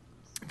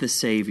the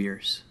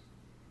Saviors.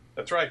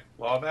 That's right.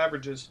 Law of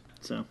averages.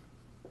 So,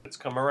 It's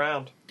come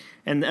around.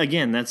 and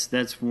again,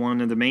 that's one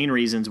of the main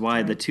reasons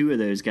why the two of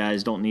those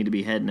guys don't need to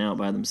be heading out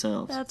by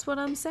themselves. that's what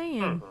I'm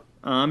saying.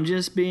 I'm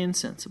just being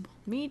sensible.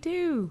 Me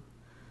too.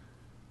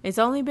 It's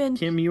only been...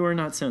 Kim, you are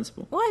not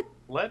sensible. What?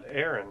 Let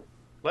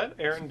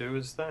Aaron do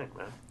his thing,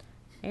 man.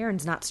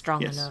 Aaron's not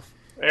strong Yes. enough.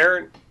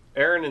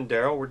 Aaron and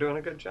Daryl were doing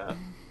a good job.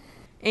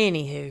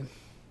 Anywho.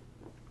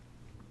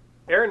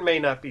 Aaron may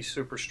not be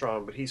super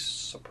strong, but he's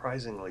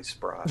surprisingly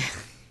spry.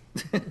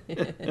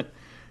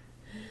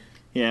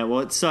 Yeah, well,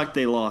 it sucked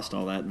they lost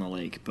all that in the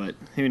lake, but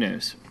who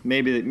knows?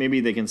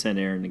 Maybe they can send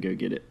Aaron to go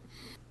get it.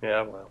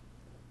 Yeah, well,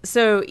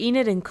 So,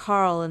 Enid and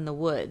Carl in the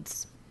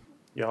woods.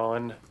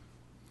 yawn.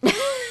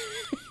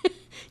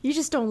 You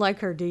just don't like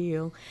her, do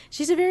you?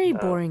 She's a very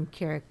boring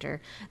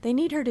character. They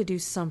need her to do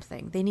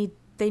something. They need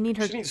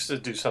her... She needs to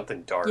do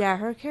something dark. Yeah,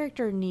 her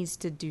character needs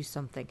to do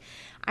something.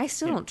 I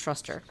still don't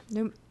trust her.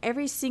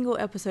 Every single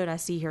episode I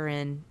see her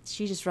in,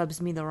 she just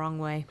rubs me the wrong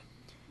way.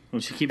 Well,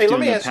 she keeps Hey, let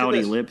doing me the ask you pouty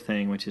this. lip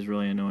thing, which is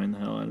really annoying the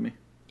hell out of me.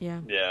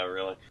 Yeah. Yeah,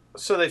 really.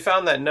 So they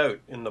found that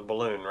note in the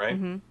balloon, right?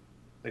 Mm-hmm.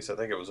 At least I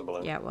think it was a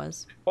balloon. Yeah, it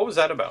was. What was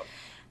that about?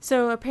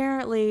 So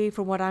apparently,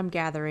 from what I'm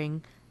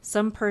gathering,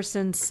 some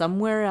person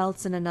somewhere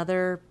else in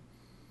another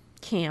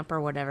camp or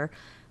whatever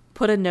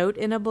put a note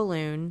in a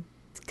balloon,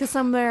 because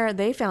somewhere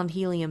they found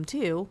helium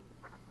too.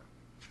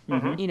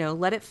 You know,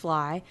 let it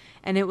fly,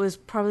 and it was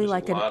probably There's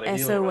like a lot an of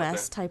helium out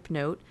SOS type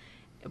note,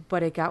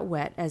 but it got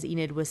wet, as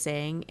Enid was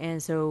saying,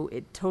 and so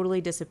it totally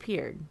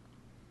disappeared.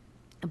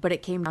 But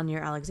it came down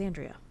near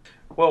Alexandria.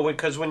 Well,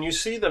 because when you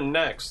see them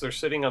next, they're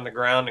sitting on the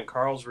ground, and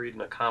Carl's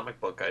reading a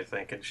comic book, I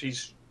think, and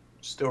she's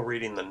still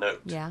reading the note.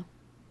 Yeah.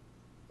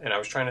 And I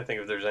was trying to think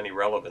if there's any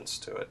relevance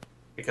to it,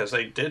 because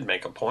they did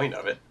make a point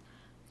of it.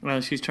 Well,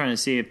 she's trying to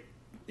see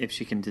if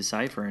she can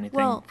decipher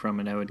anything from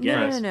it, I would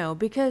guess. No,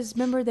 because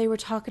remember they were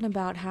talking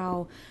about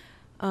how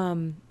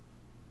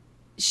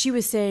she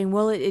was saying,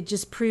 well, it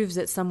just proves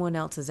that someone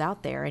else is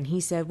out there. And he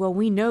said, well,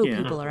 we know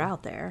people are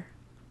out there.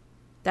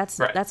 That's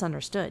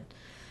understood.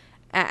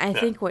 I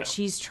think what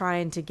she's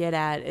trying to get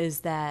at is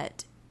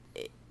that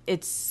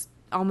it's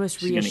almost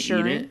She's gonna eat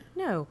reassuring. it?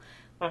 No.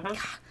 God,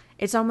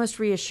 it's almost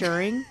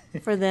reassuring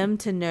for them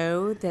to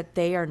know that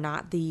they are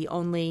not the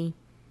only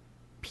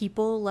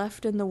people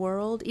left in the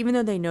world, even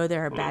though they know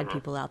there are bad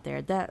people out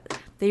there, that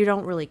they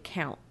don't really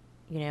count,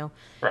 you know?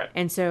 Right.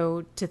 And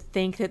so to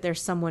think that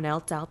there's someone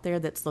else out there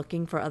that's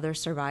looking for other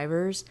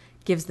survivors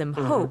gives them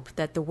hope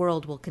that the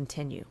world will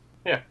continue.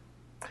 Yeah.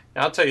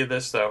 Now, I'll tell you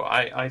this, though.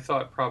 I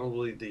thought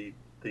probably the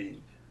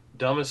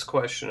dumbest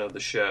question of the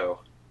show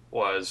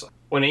was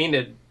when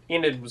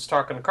Enid was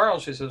talking to Carl,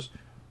 she says,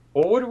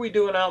 well, what are we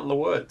doing out in the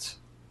woods?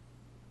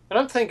 And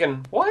I'm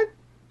thinking, what?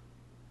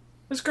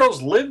 This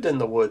girl's lived in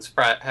the woods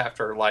half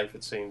her life,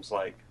 it seems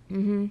like.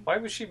 Mm-hmm. Why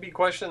would she be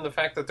questioning the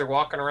fact that they're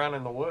walking around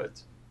in the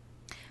woods?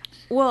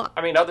 Well,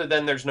 I mean, other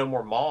than there's no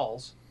more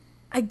malls.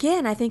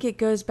 again, I think it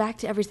goes back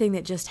to everything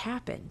that just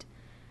happened.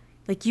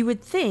 Like, you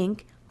would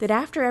think that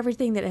after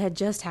everything that had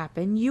just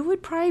happened, you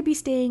would probably be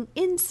staying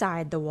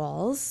inside the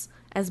walls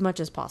as much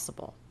as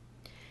possible.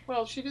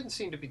 Well, she didn't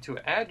seem to be too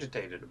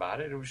agitated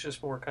about it. It was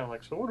just more kind of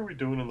like, so what are we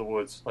doing in the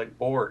woods? Like,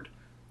 bored.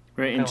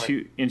 Right,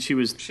 and she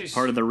was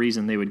part of the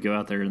reason they would go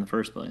out there in the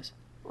first place.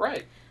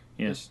 Right.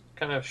 Yeah. Just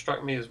kind of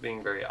struck me as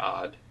being very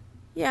odd.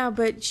 Yeah,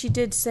 but she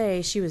did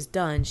say she was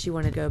done. She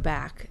wanted to go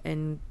back,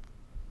 and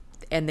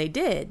they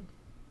did.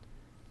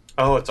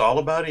 Oh, it's all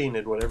about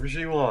Enid, whatever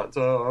she wants.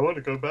 Oh, I want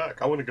to go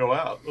back. I want to go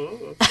out.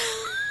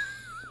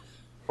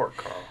 Poor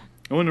Carl.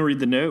 I want to read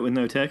the note with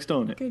no text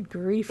on it. Good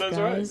grief, That's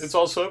guys. right. It's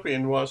all soapy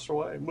and washed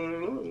away.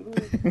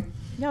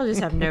 Y'all just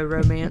have no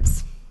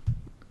romance.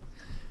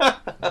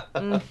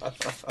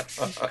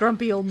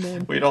 Grumpy old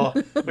men. We don't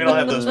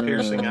have those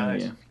piercing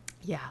eyes.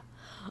 Yeah.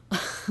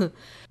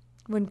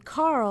 When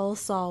Carl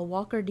saw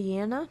Walker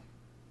Deanna,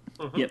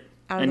 Yep.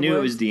 Out of I the knew it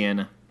woods? was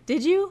Deanna.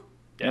 Did you?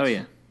 Yes. Oh,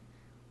 yeah.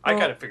 I Well,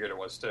 kind of figured it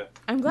was too.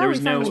 I'm glad There we was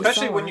finally no-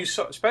 Especially saw when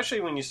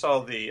her. you saw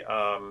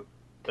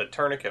the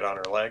tourniquet on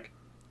her leg.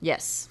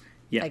 Yes.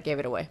 Yeah. I gave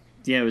it away.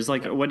 Yeah, it was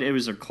like, what? It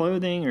was her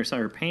clothing or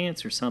her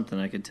pants or something.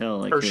 I could tell.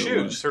 Like Her who it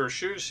shoes. was. Her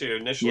shoes she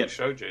initially Yep.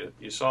 showed you.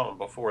 You saw them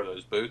before,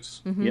 those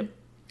boots. Mm-hmm. Yep.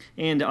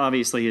 And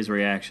obviously his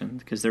reaction,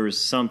 because there was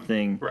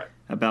something Right.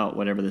 about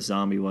whatever the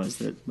zombie was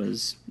that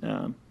was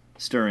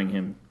stirring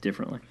him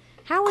differently.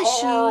 How is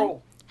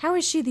Carl! How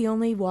is she the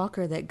only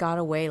walker that got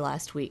away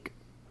last week?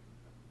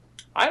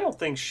 I don't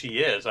think she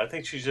is. I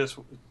think she's just...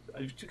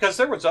 Because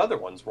there was other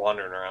ones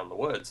wandering around the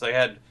woods. They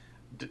had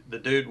the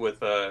dude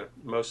with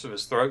most of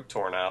his throat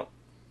torn out.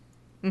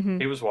 Mm-hmm.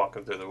 He was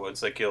walking through the woods.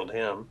 They killed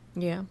him.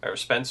 Yeah. Or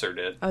Spencer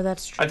did. Oh,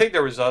 that's true. I think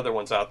there was other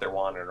ones out there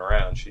wandering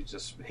around.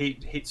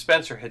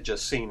 Spencer had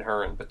just seen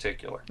her in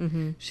particular.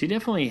 Mm-hmm. She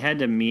definitely had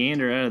to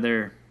meander out of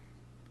there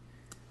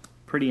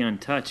pretty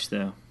untouched,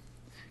 though.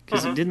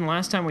 Because it didn't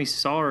last time we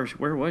saw her,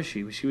 where was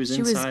she? She was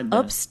She was inside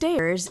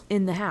upstairs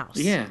in the house.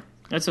 Yeah,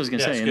 that's what I was going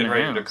to Yeah, say, she's in getting the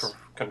ready house. to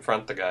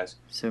confront the guys.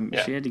 So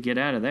Yeah. she had to get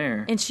out of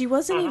there. And she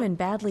wasn't even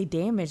badly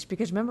damaged,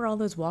 because remember all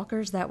those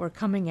walkers that were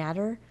coming at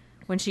her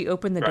when she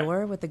opened the Right.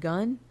 door with the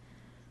gun?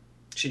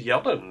 She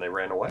yelled at them. They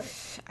ran away.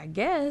 I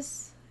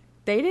guess.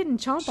 They didn't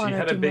chomp She on her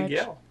had too a big much.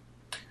 yell.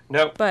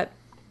 No. But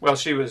Well,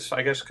 she was,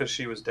 I guess, because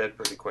she was dead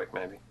pretty quick,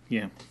 maybe.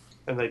 Yeah.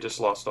 And they just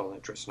lost all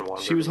interest in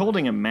wandering. She was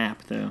holding a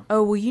map, though.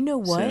 oh, well, you know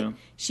what? So-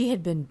 She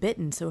had been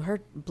bitten, so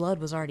her blood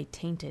was already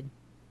tainted.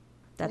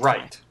 That's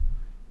Right.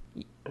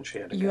 And she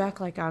had to why. You go.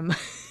 act like I'm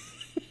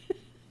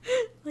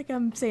like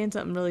I'm saying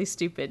something really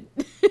stupid.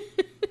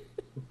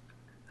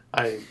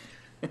 I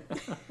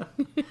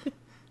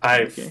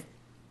Okay.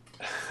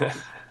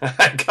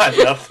 I got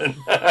nothing.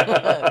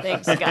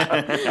 Thanks,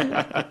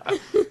 Scott.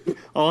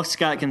 All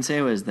Scott can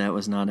say was, that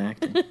was not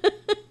acting.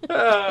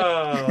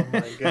 Oh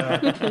my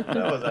god, that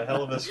was a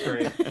hell of a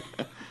scream.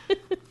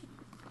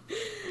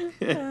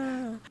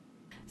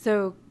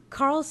 So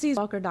Carl sees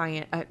Walker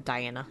Diana,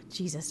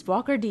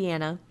 Walker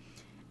Deanna,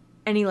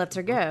 and he lets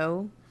her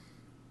go.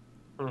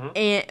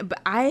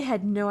 But I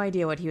had no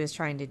idea what he was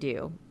trying to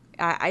do.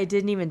 I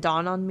didn't even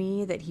dawn on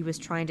me that he was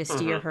trying to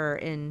steer her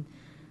in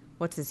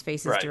what's his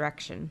face's Right.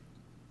 direction.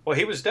 Well,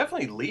 he was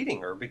definitely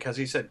leading her because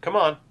he said, "Come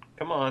on,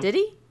 come on." Did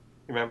he?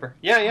 Remember?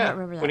 Yeah, yeah. don't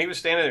remember that. When he was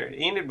standing there,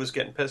 Enid was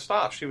getting pissed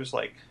off. She was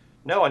like,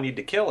 "No, I need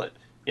to kill it,"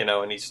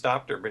 and he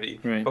stopped her. But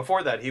Right.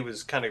 before that, he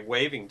was kind of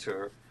waving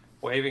to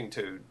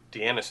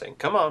Deanna, saying,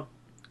 "Come on,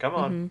 come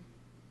on." Mm-hmm.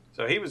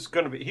 So he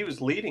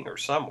was leading her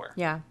somewhere.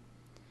 Yeah.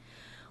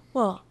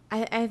 Well,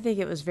 I think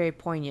it was very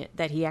poignant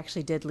that he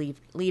actually did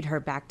lead her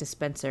back to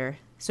Spencer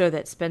so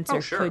that Spencer Oh,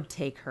 sure. could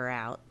take her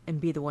out and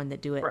be the one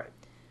that do it. Right.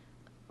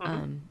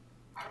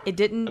 It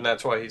didn't. And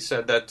that's why he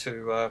said that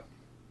to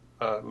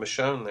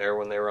Michonne there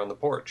when they were on the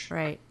porch.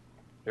 Right.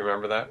 You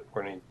remember that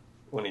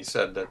when he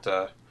said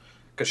that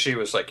because she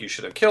was like, "You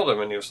should have killed him,"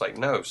 and he was like,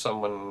 "No,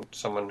 someone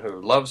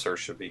who loves her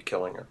should be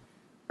killing her,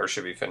 or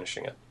should be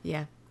finishing it."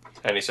 Yeah.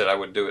 And he said, "I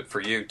would do it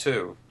for you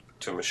too,"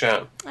 to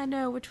Michonne. I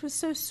know, which was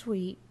so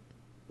sweet.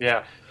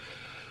 Yeah.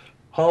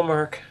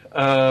 Hallmark.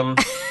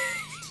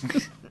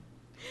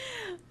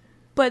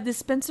 But the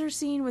Spencer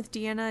scene with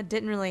Deanna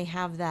didn't really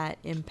have that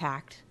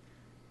impact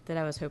that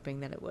I was hoping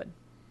that it would.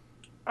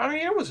 I mean,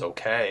 it was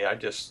okay. I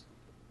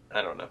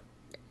don't know.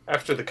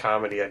 After the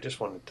comedy, I just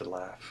wanted to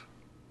laugh.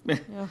 Yeah,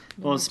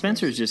 Well,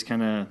 Spencer's just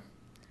kind of...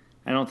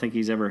 I don't think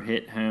he's ever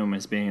hit home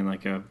as being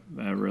like a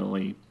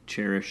really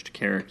cherished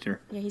character.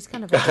 Yeah, he's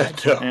kind of a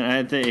judge. No. And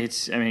I think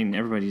it's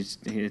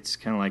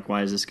kind of like,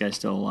 why is this guy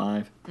still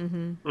alive?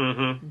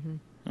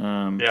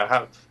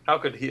 Yeah, how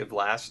could he have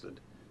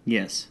lasted?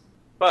 Yes.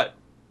 But,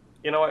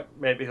 you know what?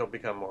 Maybe he'll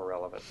become more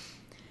relevant.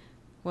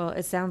 Well,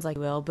 it sounds like he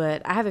will,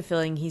 but I have a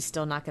feeling he's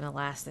still not going to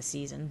last the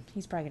season.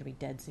 He's probably going to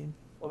be dead soon.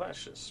 Well,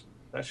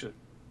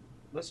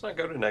 let's not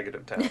go to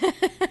negative town.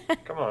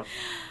 Come on.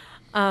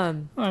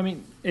 Well, I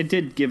mean, it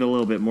did give a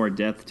little bit more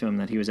depth to him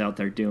that he was out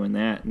there doing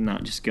that and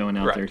not just going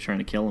out Right. there trying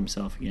to kill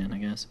himself again, I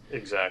guess.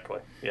 Exactly.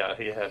 Yeah,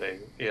 he had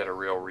a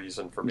real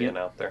reason for being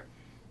Yep. out there.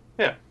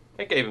 Yeah,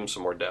 it gave him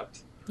some more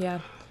depth. Yeah.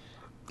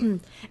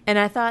 And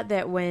I thought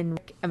that when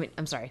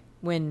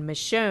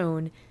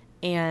Michonne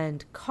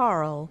and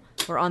Carl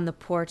were on the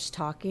porch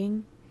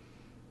talking,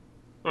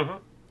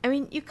 I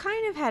mean, you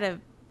kind of had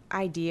an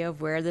idea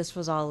of where this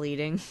was all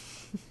leading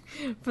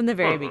from the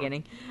very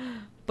beginning.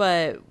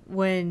 But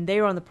when they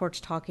were on the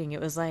porch talking, it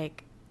was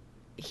like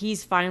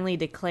he's finally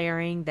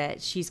declaring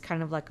that she's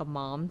kind of like a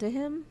mom to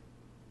him.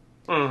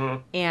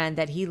 And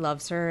that he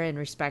loves her and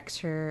respects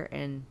her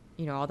and,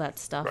 you know, all that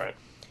stuff. Right.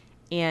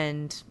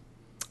 And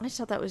I just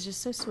thought that was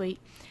just so sweet.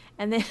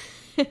 And then,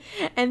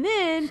 and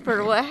then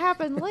for what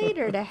happened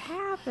later to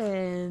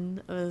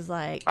happen, it was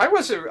like I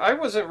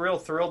wasn't real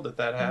thrilled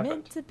that happened.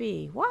 Meant to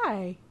be.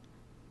 Why?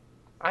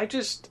 I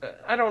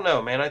don't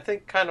know, man. I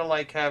think kind of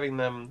like having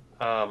them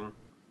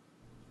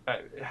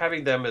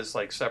as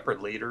like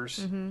separate leaders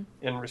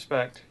in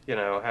respect. You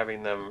know,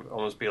 having them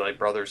almost be like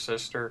brother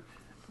sister.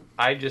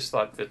 I just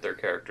thought fit their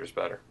characters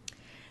better.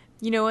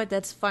 You know what?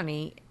 That's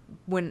funny.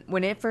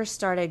 When it first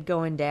started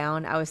going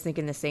down, I was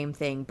thinking the same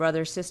thing,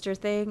 brother sister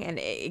thing, and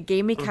it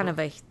gave me kind of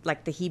the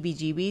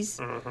heebie-jeebies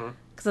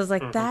because I was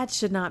like, that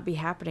should not be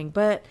happening.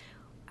 But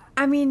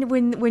I mean,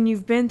 when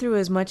you've been through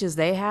as much as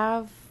they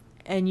have,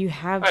 and you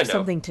have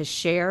something to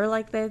share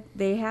like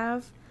they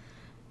have,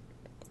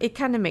 it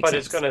kind of makes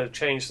sense. But it's going to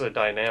change the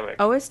dynamic.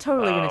 Oh, it's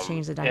totally going to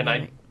change the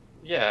dynamic.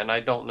 And I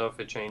don't know if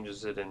it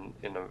changes it in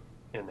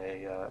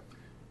a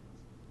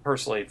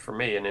personally for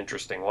me an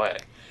interesting way.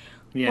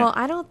 Yeah. Well,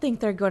 I don't think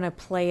they're going to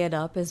play it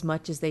up as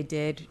much as they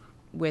did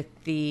with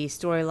the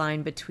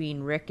storyline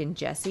between Rick and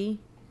Jesse.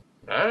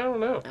 I don't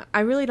know.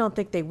 I really don't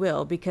think they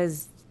will,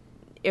 because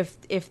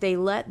if they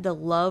let the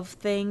love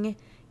thing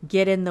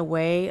get in the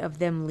way of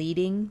them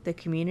leading the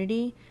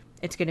community,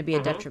 it's going to be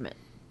a detriment.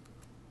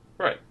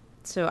 Right.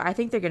 So I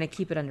think they're going to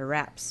keep it under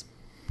wraps.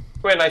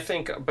 Well,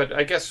 and but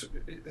I guess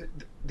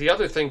the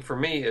other thing for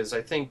me is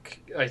I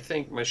think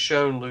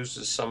Michonne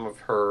loses some of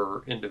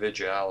her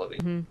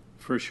individuality.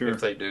 For sure. If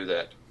they do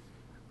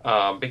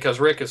that. Because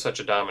Rick is such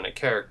a dominant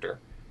character.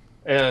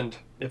 And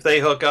if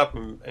they hook up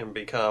and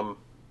become,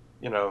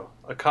 you know,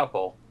 a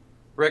couple,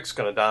 Rick's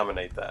going to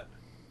dominate that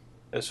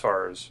as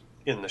far as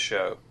in the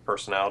show,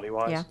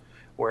 personality-wise. Yeah.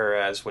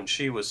 Whereas when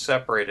she was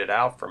separated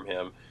out from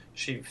him,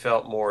 she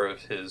felt more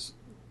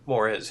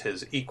as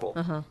his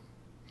equal.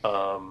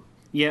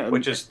 Yeah,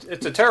 which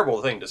it's a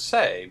terrible thing to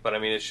say, but I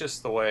mean, it's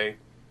just the way,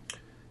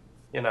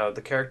 you know,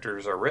 the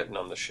characters are written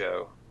on the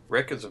show.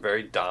 Rick is a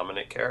very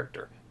dominant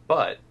character,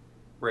 but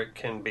Rick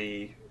can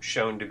be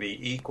shown to be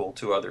equal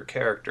to other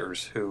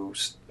characters who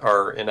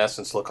are, in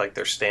essence, look like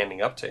they're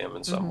standing up to him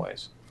in some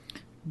ways.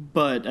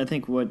 But I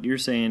think what you're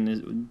saying is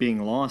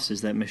being lost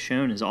is that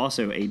Michonne is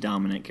also a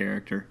dominant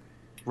character.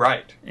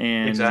 Right.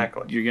 And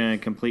exactly. You're going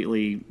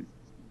to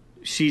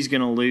she's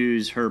going to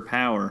lose her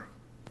power.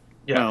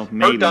 Yeah. Well,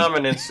 maybe. Her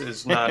dominance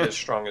is not as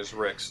strong as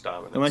Rick's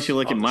dominance. Unless you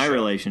look at my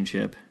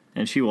relationship,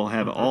 and she will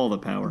have all the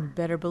power.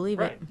 Better believe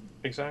it.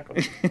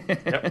 Exactly.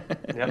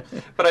 Yep.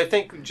 But I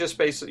think just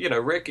basically, you know,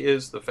 Rick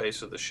is the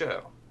face of the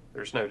show.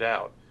 There's no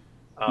doubt.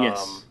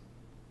 Yes.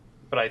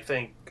 But I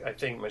think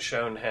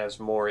Michonne has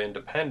more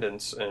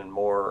independence and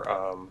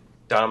more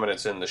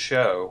dominance in the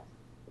show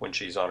when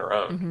she's on her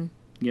own.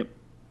 Yep.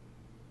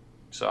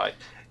 So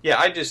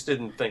I just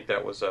didn't think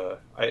that was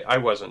I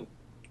wasn't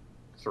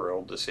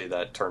thrilled to see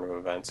that turn of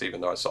events,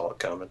 even though I saw it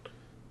coming.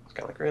 I was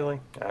kind of like, really?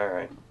 All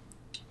right.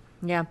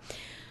 Yeah.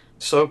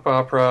 Soap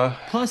opera.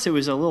 Plus, it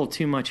was a little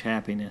too much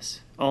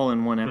happiness all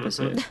in one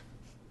episode.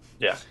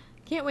 Yeah.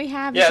 Can't we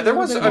have? Yeah, there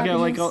was.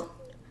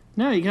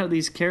 You got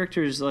these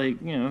characters like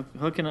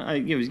hooking.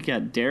 You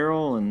got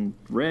Daryl and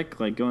Rick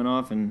like going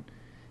off and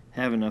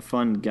having a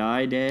fun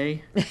guy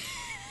day.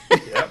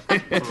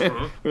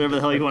 Whatever the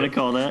hell you want to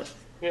call that.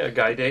 Yeah, a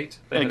guy date.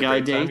 A guy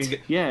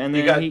date. Yeah, and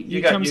then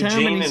he comes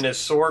home and his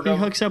sorghum.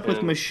 He hooks up with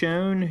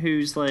Michonne,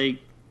 who's like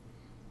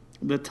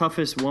the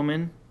toughest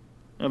woman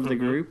of the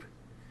group.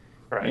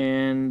 Right.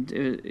 And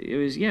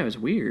it was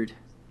weird.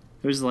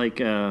 It was like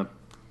an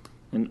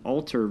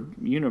alter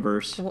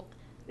universe. Well,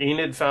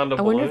 Enid found a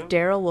balloon. I wonder if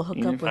Daryl will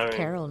hook up with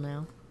Carol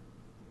now.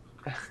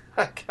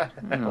 I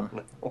don't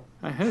know.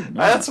 I hope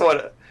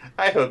not.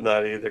 I hope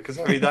not either. Because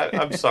I mean,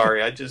 I'm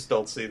sorry, I just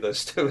don't see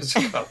those two as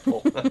a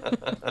couple.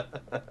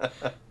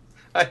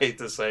 I hate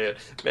to say it.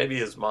 Maybe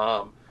his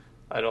mom.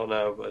 I don't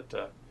know,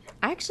 but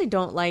I actually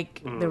don't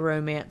like the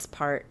romance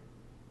part.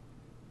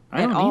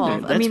 I don't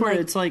either. That's where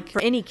it's like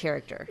for any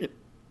character.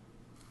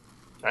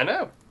 I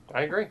know.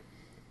 I agree.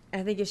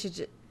 I think it should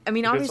just... I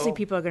mean, obviously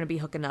people are going to be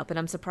hooking up, and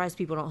I'm surprised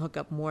people don't hook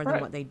up more than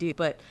what they do,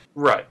 but...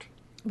 Right.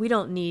 We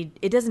don't need...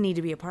 It doesn't need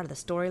to be a part of the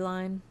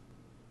storyline.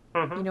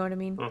 You know what I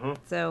mean?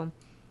 So...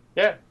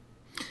 Yeah.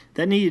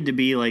 That needed to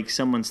be like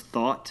someone's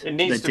thought. It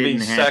needs that to be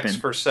didn't sex happen.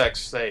 for sex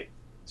sake.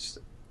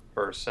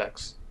 For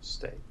sex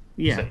state.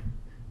 Yeah. Sake.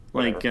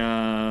 Like,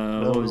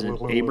 what was it?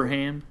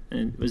 Abraham?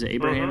 Was it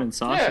Abraham and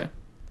Sasha?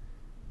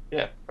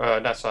 Yeah.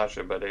 Not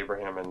Sasha, but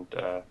Abraham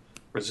and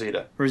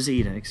Rosita.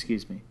 Rosita,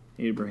 excuse me.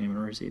 Abraham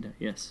and Rosita,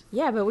 yes.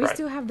 Yeah, but we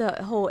still have the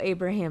whole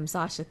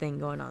Abraham-Sasha thing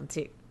going on,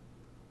 too.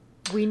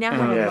 We now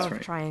have a love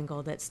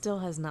triangle that still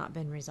has not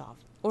been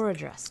resolved or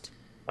addressed.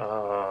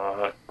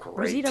 Great.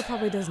 Rosita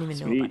probably doesn't even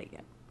know about it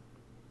yet.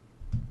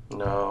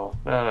 No,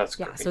 that's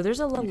great. Yeah, so there's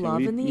a little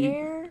love in the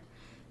air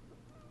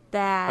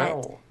that...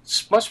 Oh,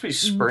 must be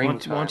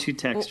springtime. Why don't you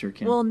text her,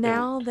 Kim? Well,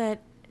 now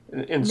that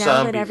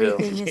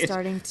everything is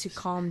starting to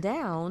calm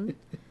down,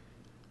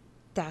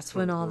 that's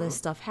when all this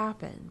stuff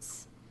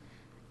happens.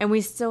 And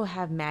we still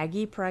have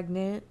Maggie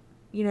pregnant.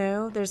 You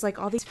know, there's like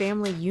all these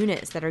family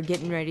units that are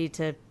getting ready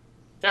to...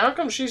 Yeah, how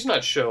come she's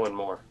not showing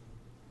more?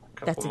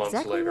 That's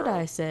exactly what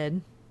I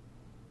said.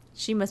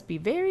 She must be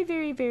very,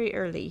 very, very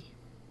early.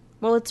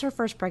 Well, it's her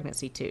first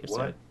pregnancy, too.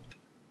 So.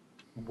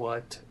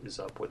 What is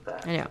up with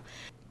that? I know.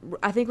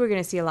 I think we're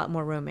going to see a lot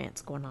more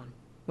romance going on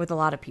with a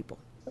lot of people.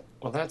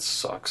 Well, that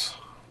sucks.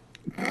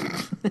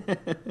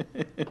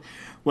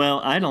 Well,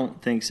 I don't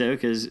think so,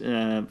 because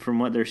from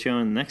what they're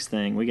showing the next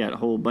thing, we got a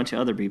whole bunch of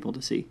other people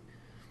to see.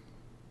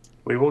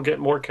 We will get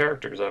more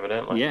characters,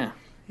 evidently. Yeah.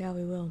 Yeah,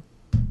 we will.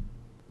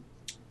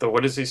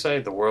 What does he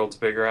say? The world's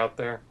bigger out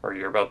there? Or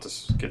you're about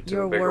to get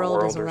to a bigger world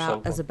or something? Your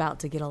world is about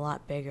to get a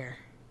lot bigger.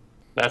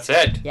 That's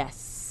it?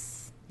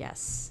 Yes.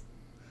 Yes.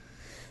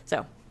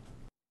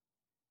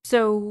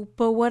 So,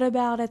 but what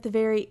about at the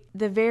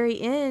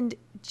very end,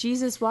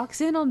 Jesus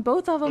walks in on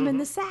both of them in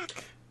the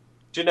sack.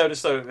 Did you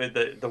notice, though,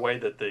 the way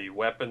that the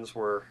weapons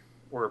were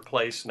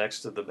placed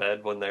next to the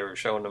bed when they were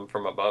showing them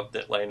from above,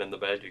 laying in the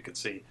bed? You could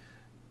see,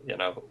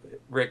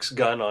 Rick's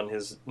gun on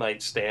his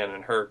nightstand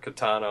and her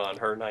katana on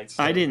her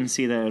nightstand. I didn't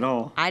see that at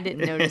all. I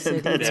didn't notice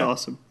it. That's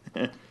awesome.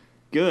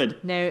 Good.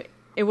 No,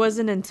 it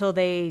wasn't until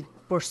they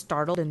were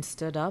startled and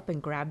stood up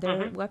and grabbed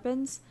their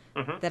weapons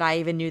that I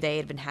even knew they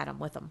even had them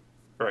with them.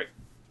 Right.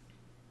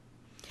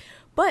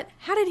 But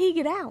how did he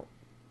get out?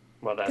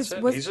 Well, that's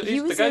it.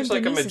 The guy's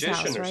like a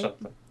magician or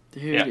something.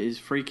 Dude is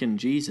freaking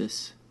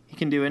Jesus. He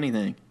can do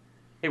anything.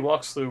 He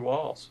walks through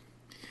walls.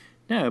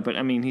 No, but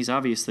I mean, he's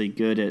obviously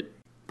good at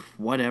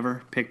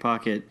whatever,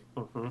 pickpocket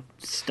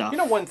stuff.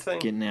 One thing.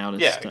 Getting out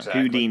of stuff.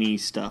 Exactly. Houdini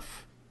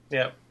stuff.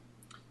 Yeah.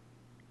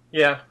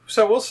 Yeah,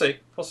 so we'll see.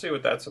 We'll see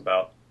what that's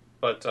about.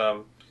 But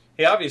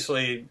he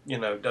obviously,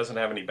 doesn't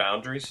have any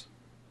boundaries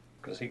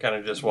because he kind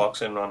of just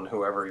walks in on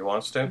whoever he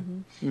wants to.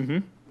 Mm-hmm.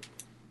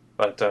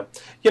 But,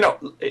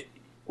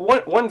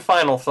 one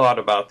final thought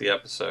about the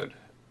episode.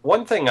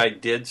 One thing I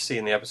did see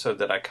in the episode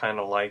that I kind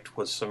of liked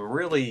was some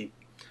really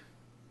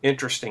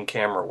interesting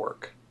camera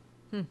work.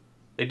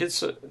 They did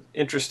some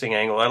interesting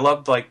angle. I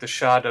loved, the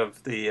shot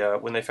of the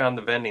when they found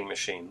the vending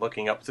machine,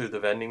 looking up through the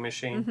vending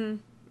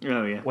machine.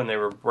 Oh, yeah. When they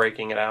were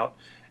breaking it out.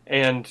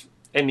 And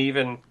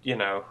even,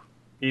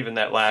 even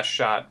that last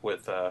shot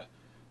with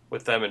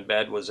them in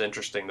bed was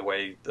interesting, the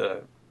way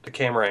the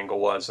camera angle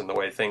was and the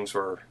way things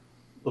were...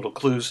 little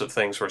clues of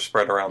things were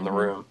spread around the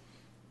room.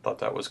 Thought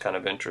that was kind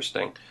of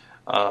interesting.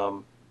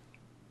 I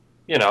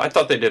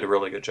thought they did a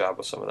really good job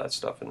with some of that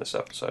stuff in this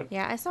episode.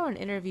 Yeah, I saw an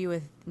interview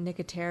with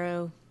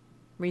Nicotero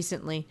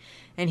recently,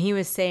 and he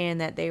was saying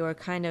that they were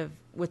kind of,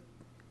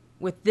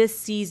 with this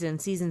season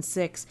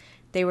 6,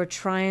 they were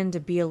trying to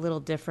be a little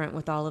different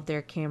with all of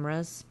their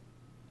cameras.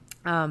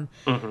 In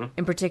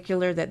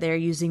particular, that they're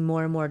using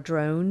more and more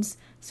drones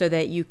so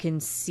that you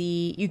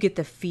get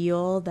the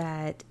feel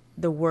that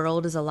the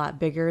world is a lot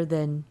bigger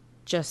than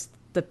just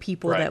the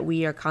people that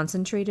we are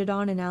concentrated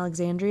on in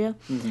Alexandria.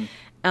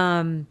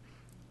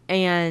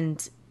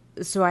 And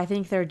so I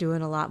think they're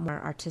doing a lot more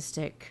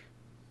artistic,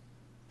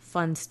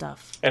 fun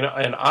stuff. And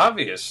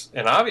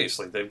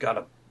obviously they've got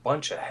a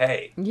bunch of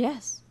hay.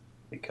 Yes.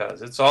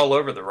 Because it's all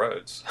over the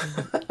roads.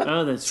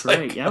 Oh, that's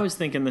right. I was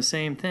thinking the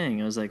same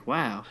thing. I was like,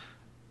 wow.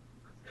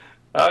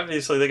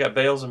 Obviously, they got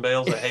bales and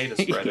bales of hay to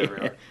spread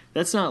everywhere.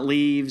 That's not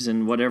leaves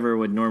and whatever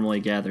would normally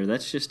gather.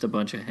 That's just a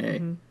bunch of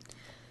hay.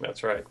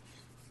 That's right.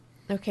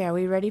 Okay, are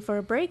we ready for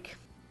a break?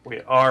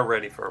 We are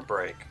ready for a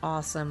break.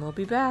 Awesome. We'll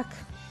be back.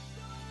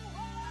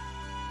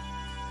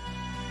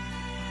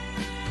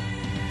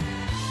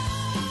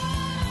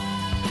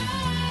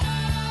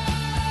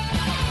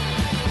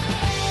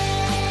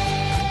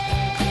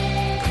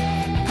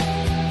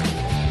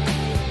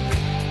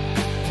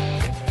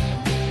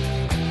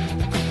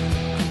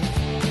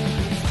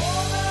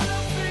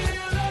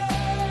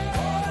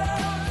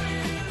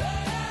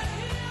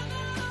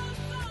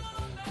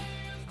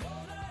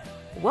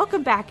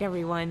 Welcome back,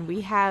 everyone.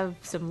 We have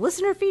some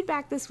listener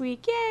feedback this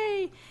week.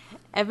 Yay!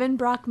 Evan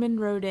Brockman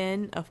wrote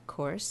in, of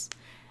course,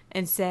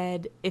 and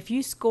said, if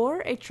you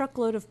score a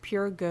truckload of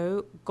pure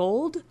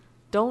gold,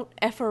 don't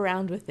F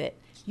around with it.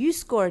 You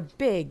scored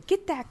big.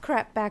 Get that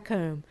crap back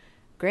home.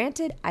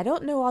 Granted, I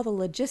don't know all the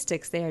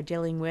logistics they are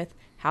dealing with,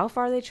 how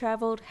far they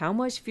traveled, how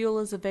much fuel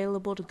is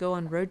available to go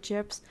on road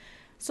trips.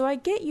 So I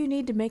get you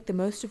need to make the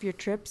most of your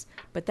trips,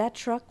 but that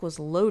truck was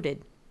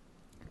loaded.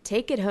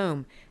 Take it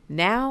home.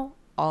 Now,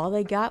 all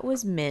they got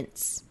was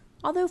mints.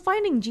 Although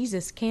finding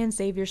Jesus can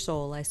save your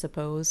soul, I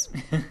suppose.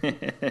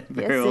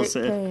 Very well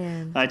said.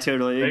 Can. I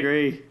totally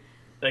agree.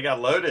 They got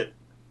loaded.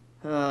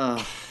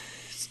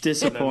 It's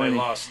disappointing. And then they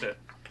lost it.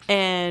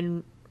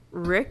 And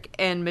Rick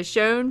and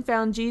Michonne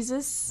found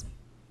Jesus.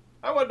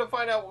 I wanted to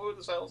find out what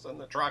the hell's in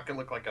the truck. It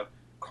looked like a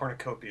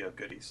cornucopia of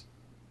goodies.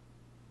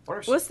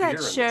 What's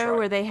that show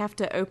where they have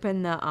to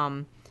open the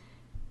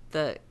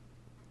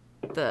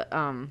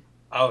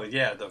Oh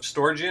yeah, the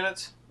storage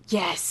units.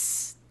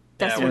 Yes,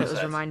 that's what it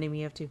was reminding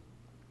me of too.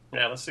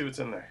 Yeah, let's see what's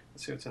in there.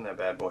 Let's see what's in that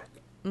bad boy.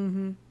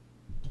 Mm-hmm.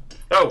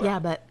 Oh yeah,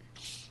 but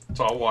it's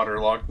all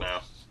waterlogged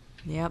now.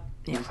 Yep.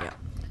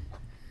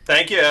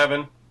 Thank you,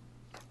 Evan.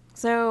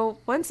 So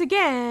once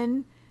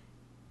again,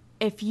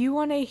 if you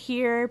want to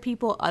hear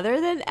people other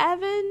than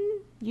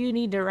Evan, you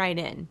need to write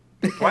in.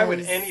 Why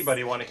would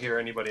anybody want to hear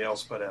anybody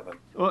else but Evan?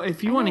 Well,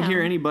 if you want to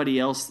hear anybody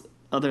else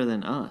other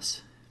than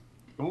us,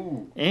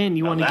 ooh, and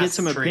you want to get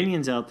some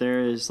opinions out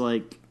there, is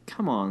like,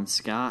 come on,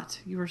 Scott,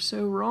 you are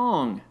so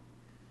wrong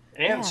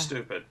and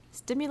stupid.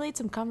 Stimulate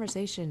some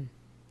conversation.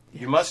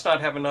 You must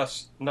not have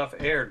enough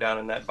air down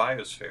in that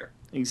biosphere.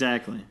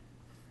 Exactly.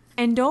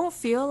 And don't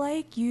feel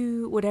like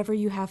whatever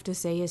you have to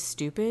say is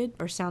stupid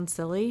or sounds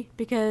silly,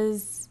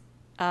 because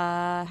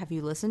have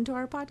you listened to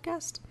our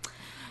podcast?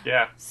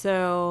 Yeah.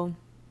 So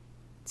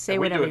say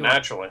we whatever do it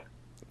naturally.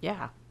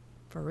 Yeah,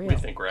 for real. We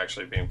think we're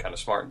actually being kind of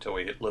smart until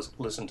we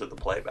listen to the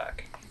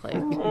playback.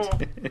 All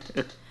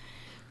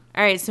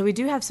right, so we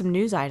do have some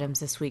news items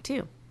this week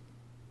too.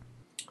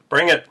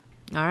 Bring it.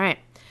 All right.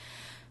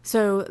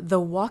 So The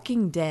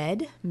Walking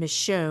Dead,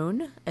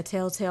 Michonne, a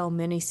Telltale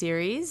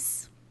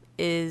miniseries,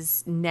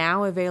 is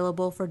now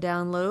available for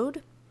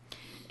download.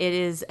 It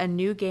is a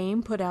new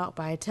game put out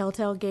by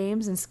Telltale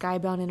Games and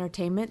Skybound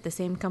Entertainment, the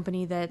same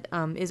company that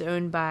is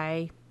owned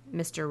by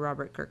Mr.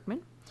 Robert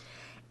Kirkman.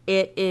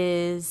 It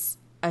is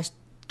a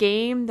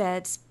game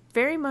that's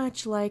very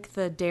much like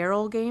the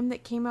Daryl game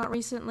that came out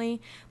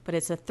recently, but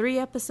it's a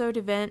 3-episode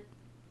event.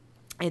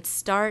 It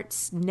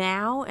starts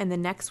now, and the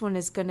next one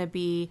is going to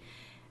be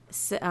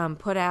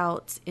put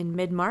out in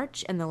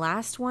mid-March, and the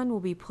last one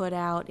will be put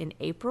out in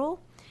April.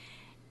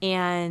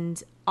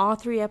 And all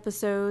 3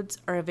 episodes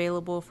are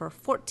available for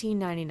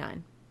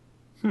 $14.99.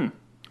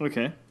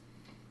 Okay.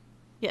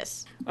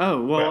 Yes.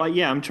 Oh, well,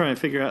 yeah, I'm trying to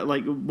figure out,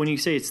 like, when you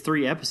say it's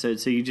 3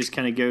 episodes, so you just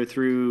kind of go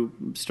through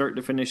start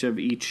to finish of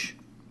each,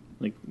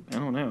 like, I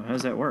don't know. How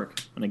does that work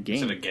on a game?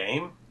 Is it a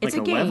game? It's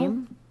like a game. Level?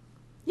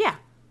 Yeah.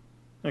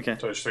 Okay.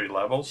 So there's 3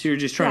 levels? So you're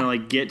just trying to,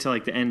 like, get to,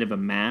 like, the end of a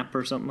map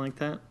or something like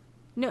that?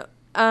 No.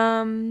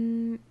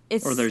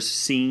 It's... Or there's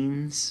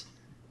scenes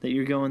that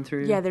you're going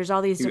through? Yeah, there's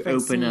all these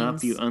different scenes. You open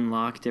up, you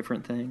unlock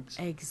different things.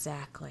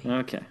 Exactly.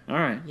 Okay. All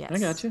right. Yes. I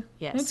got you.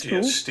 Yes. That's Do cool.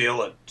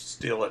 you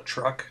steal a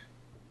truck?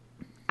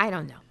 I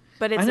don't know.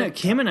 But it's I know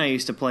Kim and I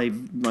used to play,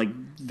 like,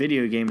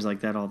 video games like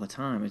that all the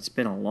time. It's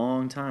been a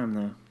long time,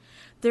 though.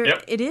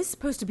 It is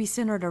supposed to be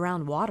centered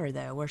around water,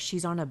 though, where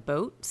she's on a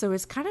boat. So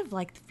it's kind of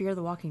like Fear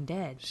the Walking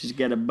Dead. She's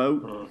got a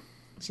boat.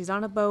 She's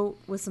on a boat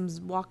with some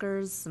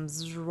walkers,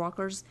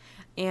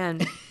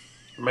 and...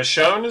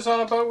 Michonne is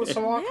on a boat with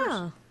some walkers?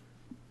 Yeah.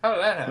 How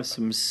did that happen? With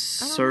some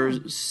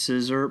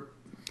scissor.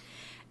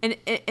 And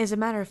as a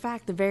matter of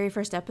fact, the very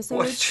first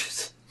episode...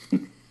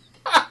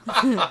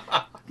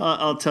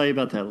 I'll tell you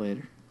about that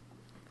later.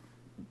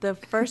 The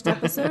first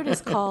episode is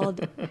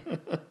called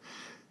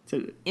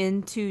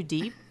In Too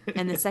Deep,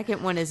 and the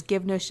second one is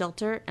Give No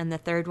Shelter, and the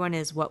third one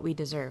is What We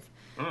Deserve.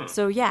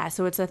 So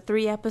it's a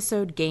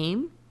 3-episode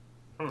game.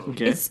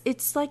 Okay.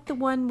 It's like the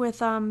one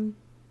with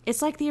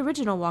it's like the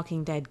original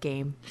Walking Dead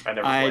game.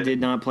 I did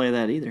not play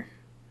that either.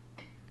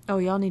 Oh,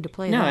 y'all need to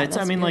play that. No, it's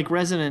That's good. like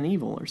Resident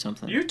Evil or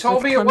something. You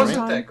told me it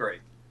wasn't that great.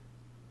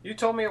 You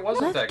told me it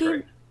wasn't That that game-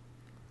 great.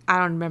 I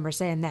don't remember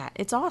saying that.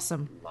 It's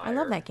awesome. I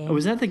love that game. Oh,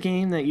 was that the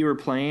game that you were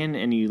playing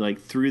and you like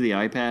threw the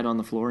iPad on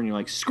the floor and you're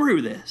like,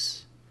 screw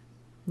this?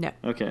 No.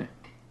 Okay.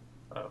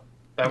 Oh,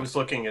 I was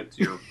looking at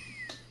your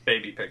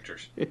baby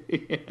pictures.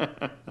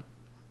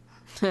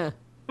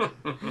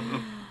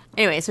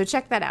 Anyway, so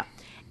check that out.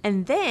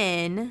 And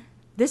then,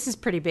 this is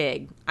pretty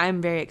big.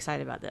 I'm very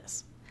excited about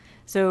this.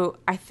 So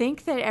I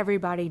think that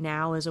everybody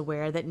now is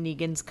aware that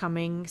Negan's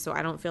coming, so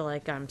I don't feel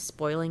like I'm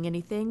spoiling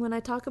anything when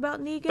I talk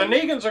about Negan. The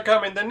Negans are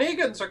coming. The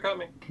Negans are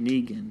coming.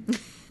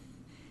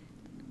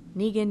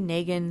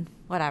 Negan,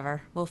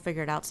 whatever. We'll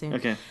figure it out soon.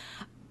 Okay.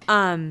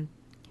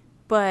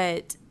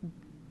 But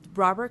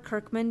Robert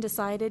Kirkman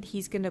decided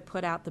he's going to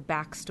put out the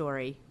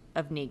backstory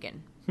of Negan.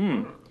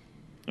 All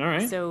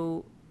right.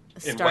 So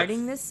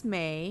starting this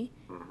May,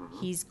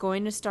 he's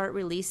going to start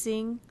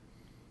releasing...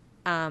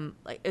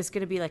 it's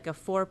going to be like a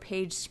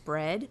 4-page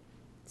spread,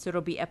 so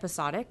it'll be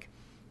episodic.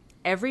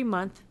 Every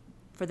month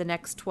for the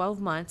next 12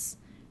 months,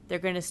 they're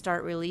going to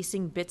start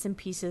releasing bits and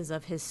pieces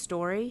of his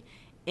story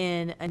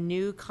in a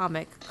new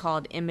comic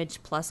called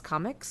Image Plus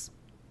Comics.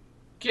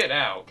 Get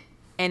out.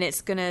 And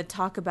it's going to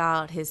talk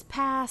about his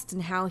past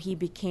and how he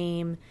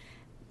became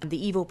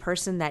the evil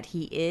person that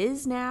he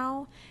is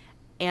now,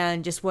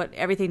 and just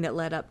everything that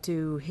led up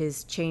to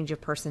his change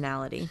of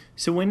personality.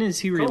 So when is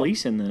he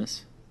releasing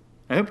this?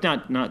 I hope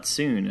not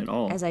soon at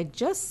all. As I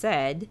just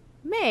said,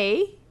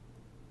 May.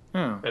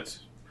 Oh.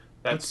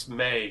 That's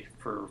May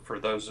for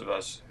those of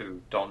us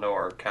who don't know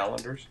our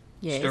calendars.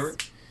 Yes.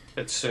 Stuart,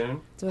 it's soon.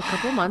 So a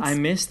couple months. I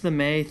missed the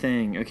May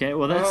thing. Okay,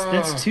 well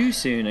that's too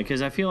soon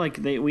because I feel like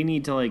we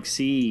need to like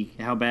see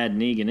how bad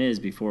Negan is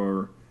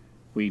before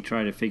we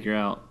try to figure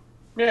out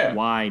Yeah.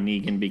 why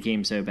Negan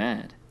became so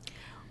bad.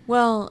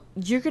 Well,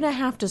 you're going to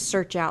have to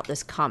search out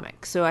this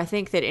comic. So I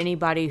think that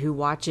anybody who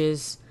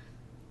watches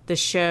the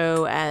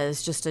show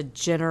as just a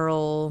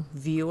general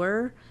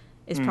viewer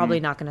is probably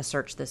not going to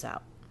search this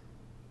out.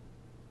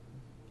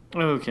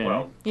 Okay.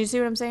 Well, You see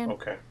what I'm saying?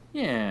 okay.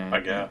 yeah. I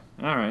guess.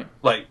 All right.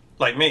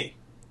 Like me.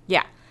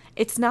 Yeah.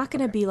 It's not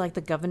going to be like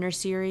the Governor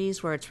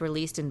series where it's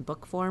released in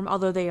book form,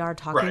 although they are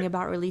talking Right.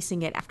 about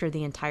releasing it after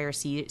the entire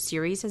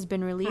series has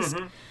been released.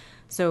 Mm-hmm.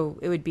 So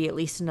it would be at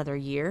least another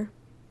year.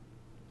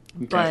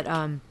 Okay.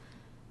 But,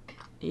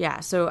 yeah,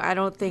 so I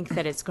don't think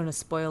that it's going to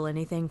spoil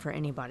anything for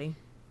anybody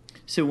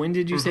So when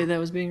did you say that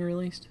was being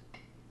released?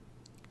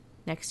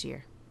 next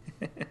year.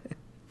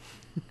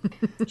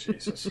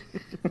 Jesus.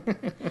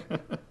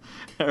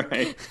 All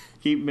right.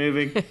 Keep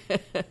moving.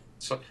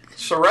 So,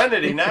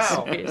 serenity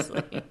now.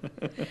 Seriously.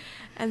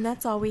 And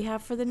that's all we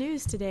have for the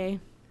news today.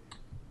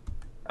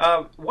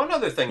 One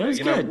other thing, That was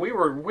good. we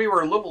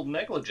were a little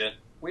negligent.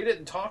 We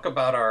didn't talk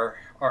about our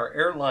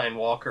airline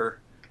walker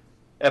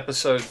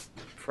episode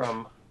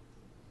from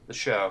the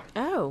show.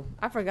 Oh,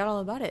 I forgot all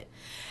about it.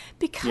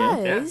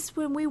 Because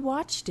when we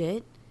watched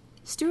it,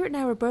 Stuart and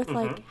I were both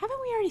like,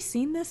 haven't we already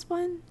seen this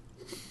one?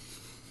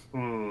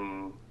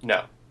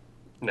 No.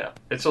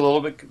 It's a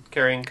little bit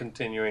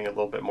continuing a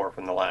little bit more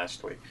from the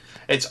last week.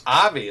 It's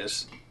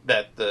obvious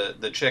that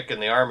the chick in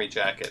the army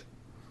jacket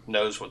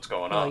knows what's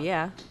going on. Oh,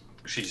 yeah.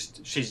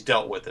 She's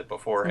dealt with it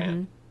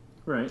beforehand.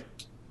 Right.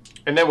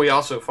 And then we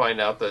also find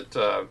out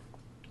that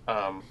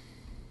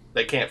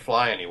they can't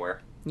fly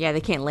anywhere. Yeah,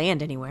 they can't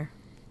land anywhere.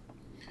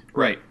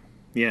 Right.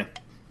 Yeah.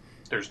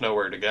 There's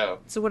nowhere to go.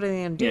 So what are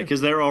they going to do? Yeah,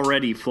 because they're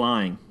already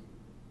flying.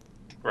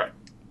 Right.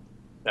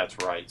 That's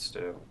right,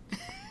 Stu.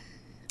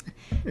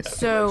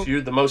 So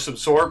You're the most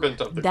absorbent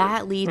of the that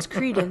group. leads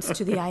credence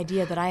to the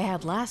idea that I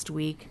had last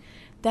week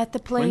that the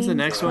plane When's the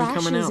next one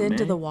crashes coming out,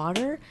 into May? the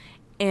water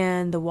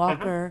and the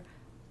walker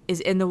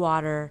is in the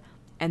water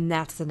and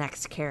that's the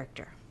next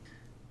character.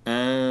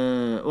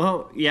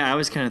 Well, yeah, I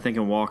was kind of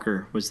thinking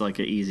Walker was like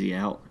an easy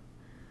out.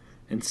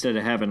 Instead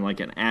of having like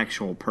an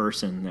actual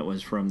person that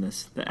was from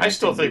this. I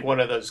still think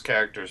one of those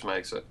characters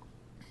makes it.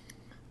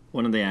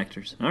 One of the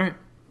actors. All right.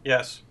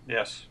 Yes.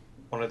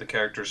 One of the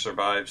characters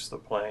survives the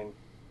plane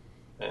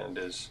and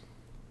is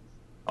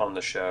on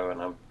the show,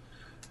 and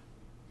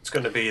it's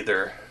going to be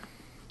either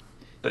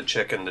the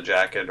chick in the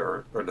jacket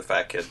or the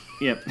fat kid.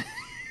 Yep.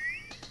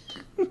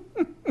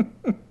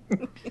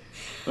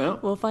 Well,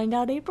 We'll find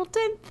out April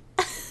 10th.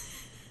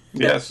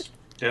 Yes,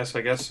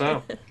 I guess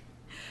so.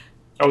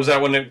 Oh, is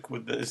that when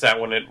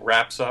it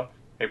wraps up?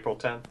 April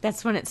 10th?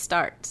 That's when it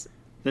starts.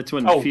 that's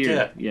when Oh,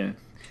 Fear. Yeah.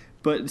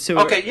 But so.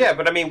 Okay, yeah,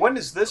 but I mean, when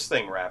does this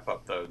thing wrap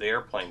up, though? The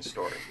airplane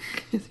story.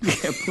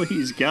 Yeah,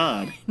 please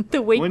God.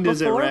 The week When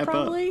does it before, wrap up?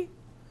 probably?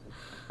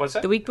 What's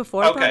that? The week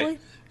before, Okay. probably?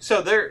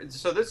 So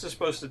this is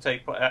supposed to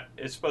take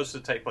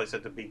place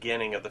at the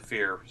beginning of the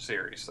Fear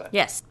series, then.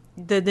 Yes.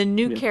 The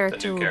new Yeah.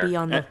 character The new will be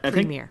on the I think-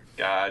 premiere.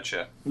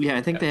 Gotcha. Yeah,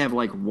 I think they have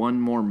like one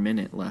more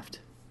minute left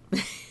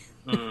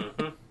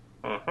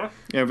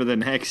over the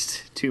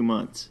next 2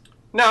 months.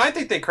 No, I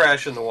think they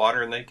crash in the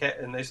water and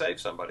they save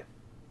somebody.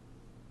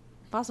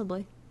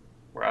 Possibly.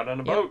 We're out on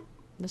a Yep. boat.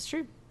 That's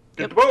true.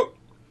 Get the boat.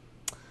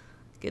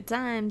 Good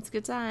times.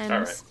 Good times. All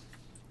right.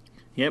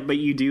 Yeah, but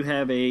you do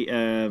have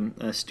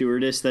a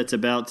stewardess that's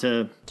about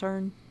to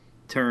Turn.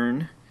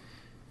 turn.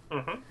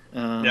 Yep.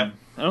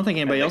 I don't think anybody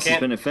And they else has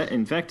can't- been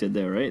infected,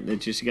 though, right? They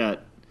just got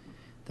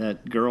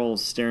that girl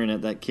staring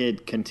at that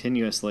kid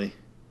continuously.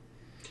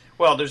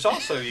 Well, there's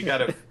also you got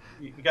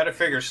to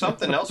figure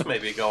something else may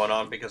be going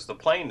on because the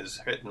plane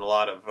is hitting a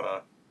lot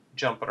of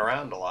jumping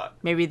around a lot.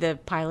 Maybe the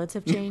pilots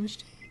have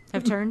changed?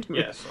 Have turned?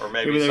 Yes, or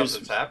maybe there's-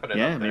 something's happening.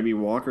 Yeah, up there. maybe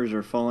walkers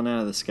are falling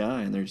out of the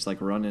sky and they're just like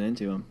running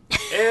into them.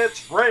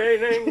 It's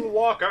raining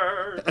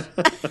walkers.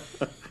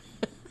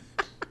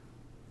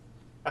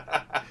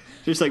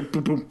 Just like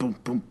boom, boom, boom,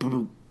 boom, boom,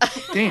 boom.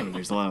 Damn,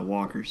 there's a lot of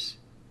walkers.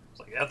 It's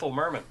like Ethel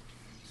Merman.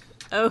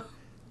 Oh.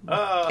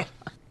 Uh,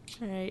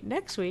 All right.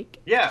 Next week.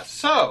 yeah.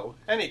 So,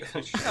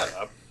 shut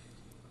up.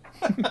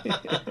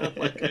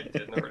 Like I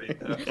didn't already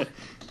know.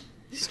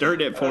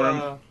 Stirred it for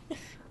him.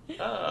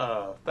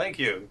 Thank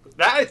you.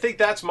 I think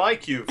that's my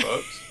cue,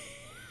 folks.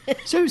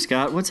 So,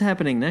 Scott, what's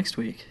happening next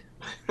week?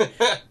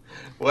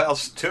 Well,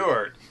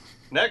 Stuart,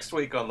 next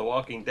week on The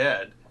Walking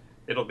Dead,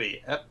 it'll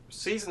be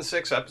Season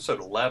 6, Episode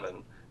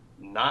 11,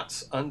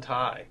 Knots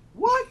Untie.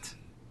 What?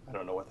 I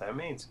don't know what that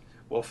means.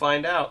 We'll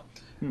find out.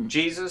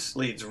 Jesus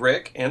leads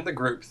Rick and the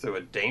group through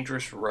a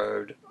dangerous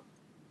road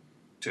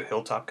to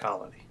Hilltop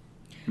Colony.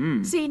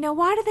 See, now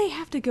why do they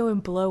have to go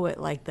and blow it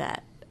like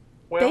that?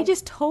 Well, They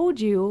just told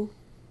you.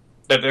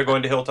 that they're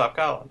going to Hilltop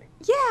Colony.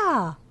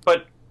 Yeah.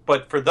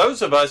 But for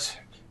those of us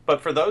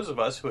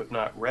who have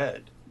not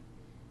read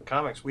the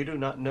comics, we do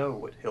not know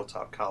what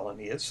Hilltop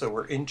Colony is, so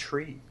we're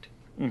intrigued.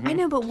 I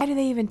know, but why do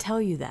they even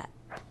tell you that?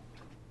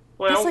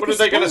 Well, That's like what a are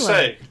they going to spoiler.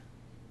 say?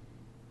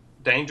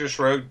 Dangerous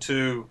road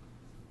to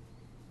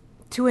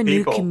To a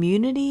People. new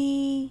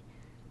community?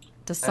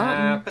 To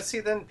something? but see,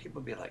 then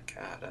people be like,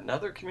 God,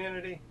 another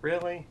community?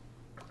 Really?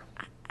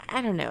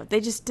 I don't know. They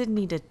just didn't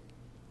need to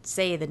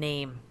say the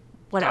name.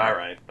 Whatever. All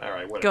right,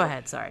 whatever. Go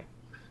ahead, sorry.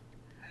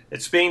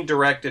 It's being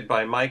directed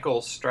by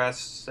Michael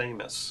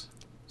Strazemus.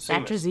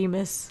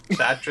 Satrazemus.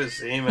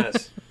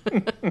 Satrazemus.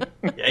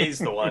 Yeah, he's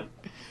the one.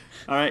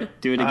 All right,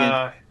 do it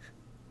again.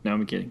 No,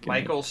 I'm kidding.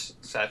 Michael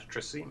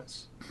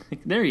Satrazemus.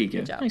 There you go.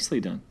 Good job. Nicely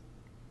done.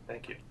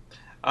 Thank you.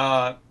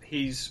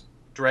 He's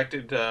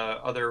directed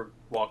other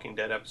Walking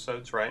Dead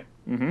episodes, right?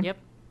 Mm-hmm. Yep.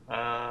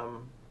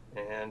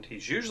 And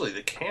he's usually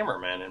the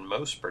cameraman in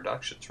most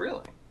productions,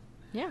 really.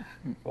 Yeah.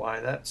 Why,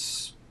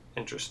 that's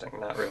interesting.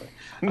 Not really.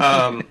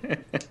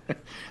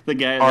 The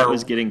guy that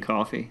was getting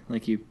coffee,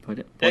 like you put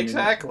it.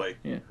 Exactly.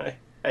 Yeah.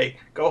 Hey,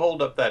 go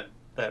hold up that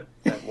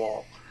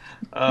wall.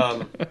 All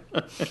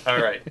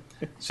right.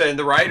 So and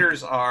the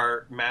writers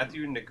are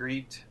Matthew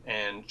Negrete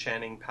and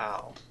Channing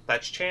Powell.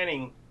 That's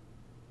Channing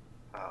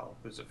Powell,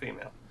 who's a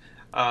female.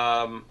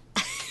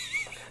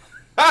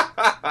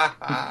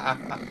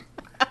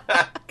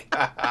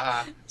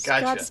 Gotcha.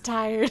 Scott's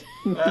tired.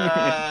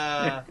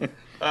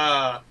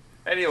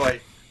 Anyway,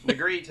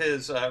 Negrete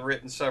has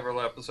written several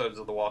episodes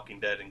of The Walking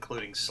Dead,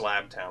 including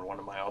Slabtown, one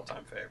of my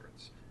all-time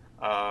favorites.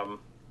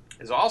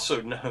 Is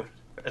also known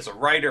as a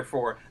writer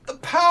for The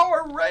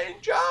Power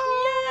Rangers.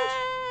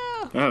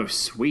 Yeah. Oh,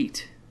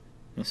 sweet.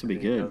 This would be I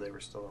didn't know good. they were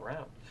still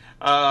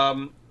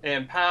around.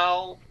 And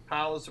Powell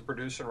is a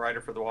producer and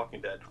writer for The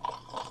Walking Dead.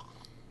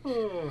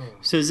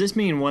 So does this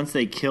mean once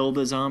they kill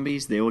the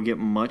zombies, they will get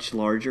much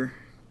larger?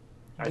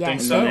 I Yes,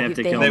 think so. And they have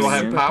to kill They will them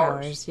have again?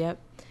 powers. Yep.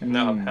 And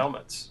they'll have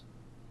helmets.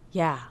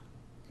 Yeah.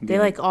 They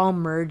like all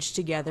merged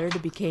together to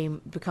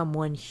become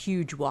one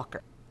huge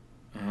walker.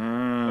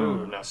 Ah.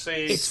 Ooh, now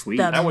see, It's Sweet.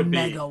 the That would be-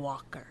 Mega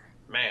Walker.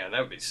 man, that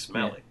would be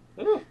smelly.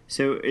 Ooh.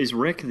 So is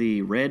Rick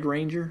the Red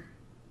Ranger?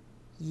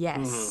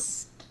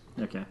 Yes.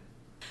 Okay.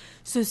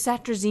 So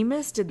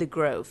Satrazemus did The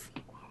Grove,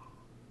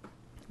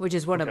 which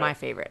is one of Okay. my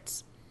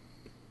favorites.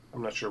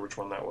 I'm not sure which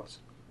one that was.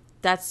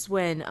 That's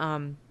when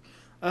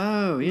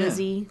Oh, yeah.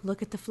 Lizzie,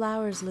 look at the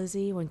flowers,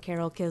 Lizzie, when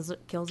Carol kills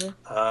her.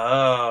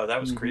 Oh, that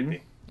was creepy.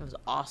 It was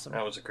awesome.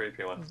 That was a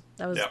creepy one.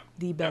 That was Yeah.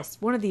 the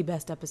best, one of the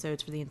best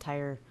episodes for the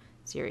entire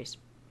series.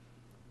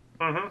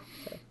 Mm-hmm.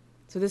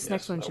 So this Yes,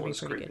 next one that should be was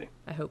pretty creepy. good.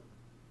 I hope.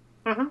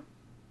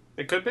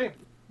 It could be.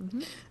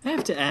 I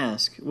have to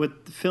ask,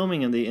 with the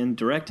filming and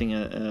directing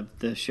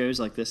the shows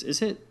like this, is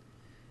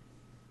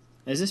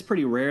this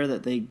pretty rare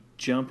that they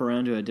jump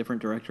around to a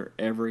different director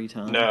every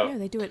time? No. Yeah,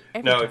 they do it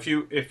every No,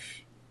 time.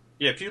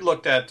 if you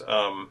looked at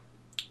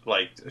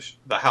like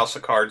the House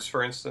of Cards,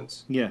 for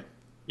instance, Yeah.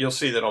 you'll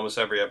see that almost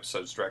every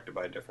episode's directed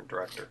by a different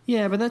director.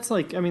 Yeah, but that's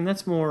like, I mean,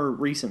 that's more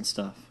recent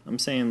stuff. I'm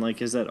saying, like,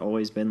 has that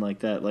always been like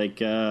that?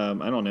 Like, I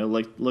don't know,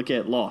 like, look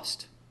at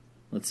Lost,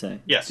 let's say.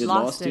 Yes. Did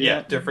Lost Lost do did. Yeah,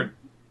 that? different.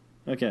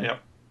 Okay.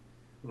 Yep.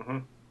 Mm-hmm.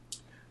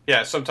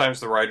 Yeah, sometimes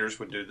the writers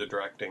would do the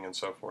directing and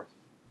so forth.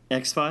 They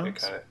X-Files?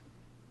 kind of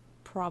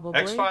Probably.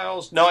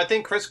 X-Files. No, I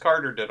think Chris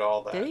Carter did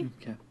all that. Did he?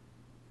 Okay.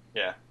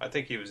 Yeah, I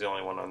think he was the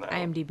only one on that.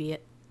 one. IMDb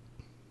it.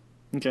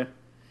 Okay. I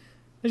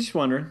was just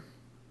wondering.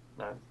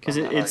 No, Because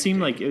I'm not it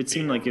seemed like IMDb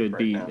it would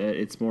be, right now.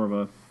 it's more of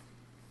a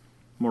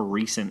more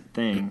recent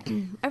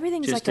thing.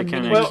 Everything's Just like to a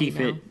kind mini of keep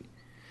now. it.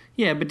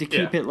 Yeah, but to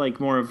keep Yeah. it like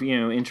more of,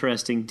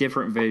 interesting,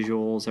 different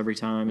visuals every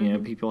time.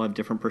 Mm-hmm. People have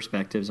different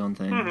perspectives on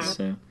things.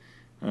 So,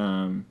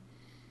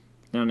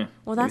 no.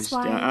 Well, that's It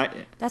was-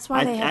 why. That's why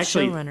I they have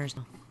actually- showrunners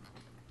now.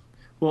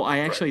 Well, I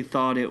actually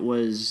thought it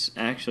was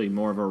actually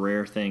more of a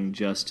rare thing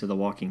just to The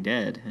Walking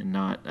Dead and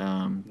not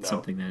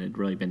something that had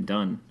really been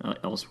done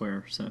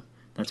elsewhere. So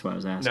that's why I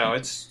was asking. No,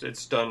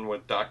 it's done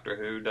with Doctor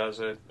Who does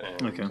it,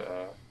 and Okay.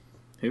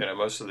 Who?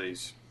 most of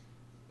these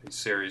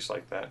series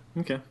like that,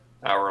 Okay.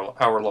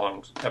 hour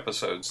long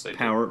episodes. They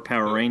Power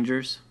do.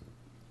 Rangers.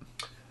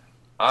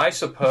 I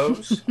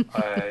suppose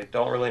I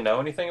don't really know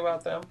anything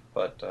about them,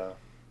 but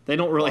They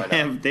don't really Why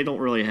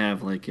not?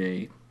 have like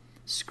a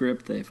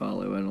script they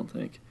follow. I don't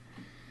think.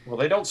 well,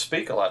 they don't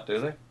speak a lot, do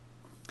they?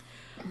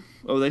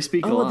 Oh, they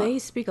speak a Oh, lot. they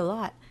speak a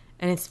lot,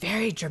 and it's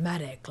very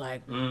dramatic.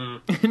 Like,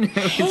 No, hey,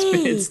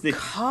 it's the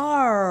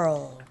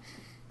Carl.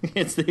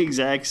 it's the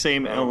exact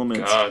same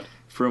elements God.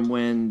 from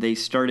when they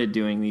started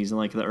doing these in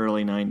like the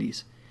early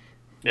 '90s.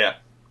 Yeah,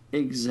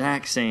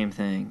 Exact same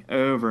thing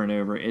over and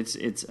over. It's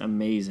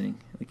amazing.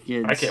 The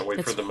kids. I can't wait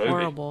It's for the movie.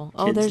 horrible.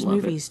 Oh, Kids there's love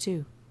it. movies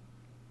too.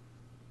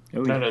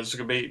 Oh, No, yeah. there's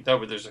gonna be no,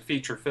 but there's a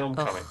feature film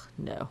coming. Oh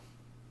no,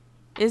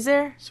 is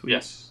there? Sweet.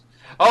 Yes.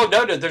 Oh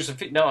no, there's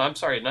no. I'm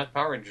sorry, not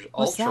Power Rangers.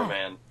 What's that?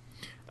 Ultraman.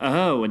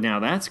 Oh, now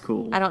that's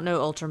cool. I don't know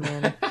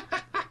Ultraman.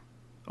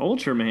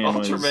 Ultraman.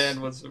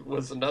 Ultraman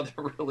was another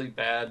really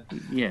bad.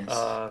 Yes.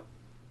 I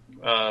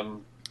that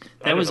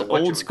don't was know what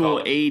you old would school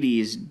call it.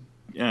 '80s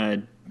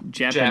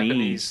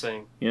Japanese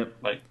thing, Yep.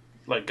 like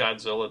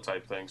Godzilla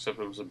type thing. So if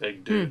it was a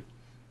big dude,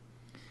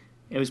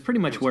 It was pretty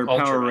much It where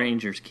was Power Ultraman.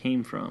 Rangers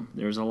came from.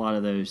 There was a lot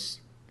of those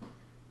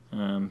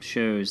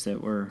shows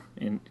that were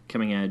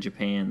coming out of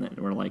Japan that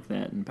were like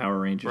that, and Power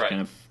Rangers Right.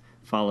 kind of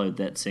followed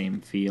that same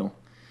feel.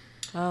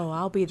 Oh,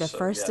 I'll be the So,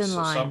 first yeah, in so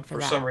line for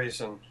that. some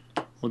reason,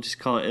 We'll just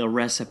call it a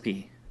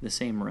recipe, the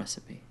same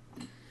recipe.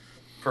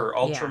 for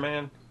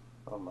Ultraman,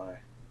 Oh, my.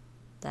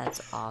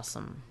 That's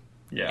awesome.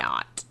 Yeah.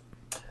 Not.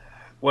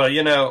 Well,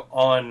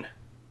 on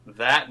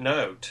that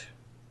note,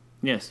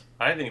 Yes.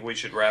 I think we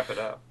should wrap it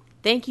up.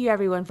 Thank you,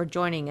 everyone, for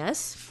joining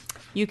us.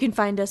 You can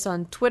find us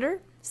on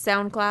Twitter,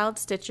 SoundCloud,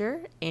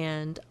 Stitcher,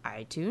 and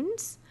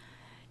iTunes.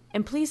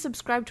 And please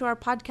subscribe to our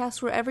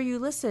podcast wherever you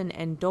listen,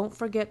 and don't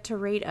forget to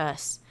rate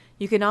us.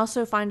 You can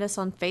also find us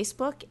on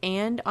Facebook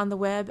and on the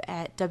web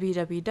at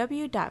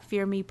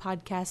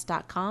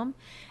www.fearmepodcast.com.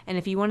 And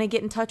if you want to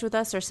get in touch with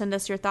us or send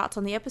us your thoughts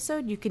on the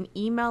episode, you can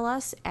email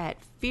us at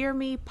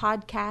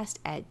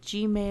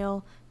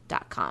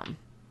fearmepodcast@gmail.com.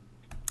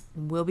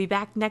 We'll be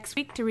back next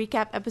week to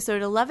recap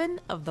episode 11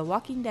 of The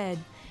Walking Dead.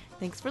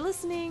 Thanks for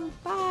listening.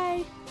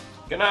 Bye.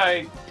 Good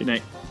night. Good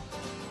night.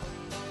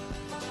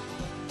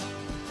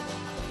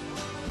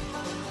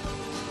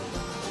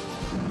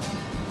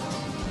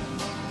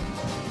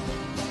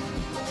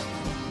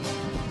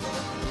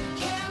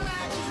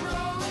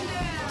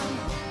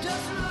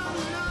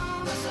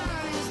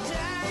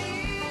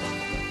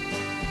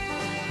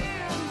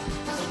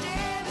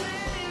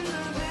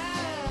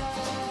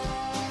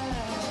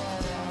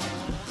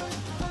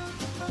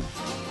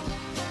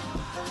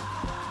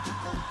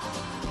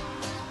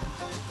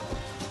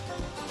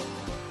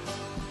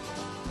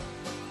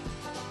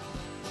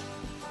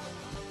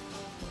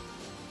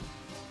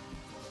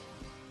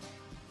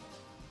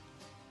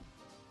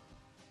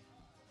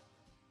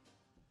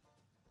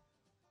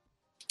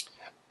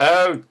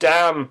 Oh,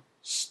 damn.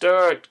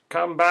 Stuart,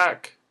 come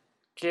back.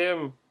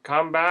 Kim,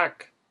 come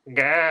back.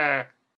 Gah.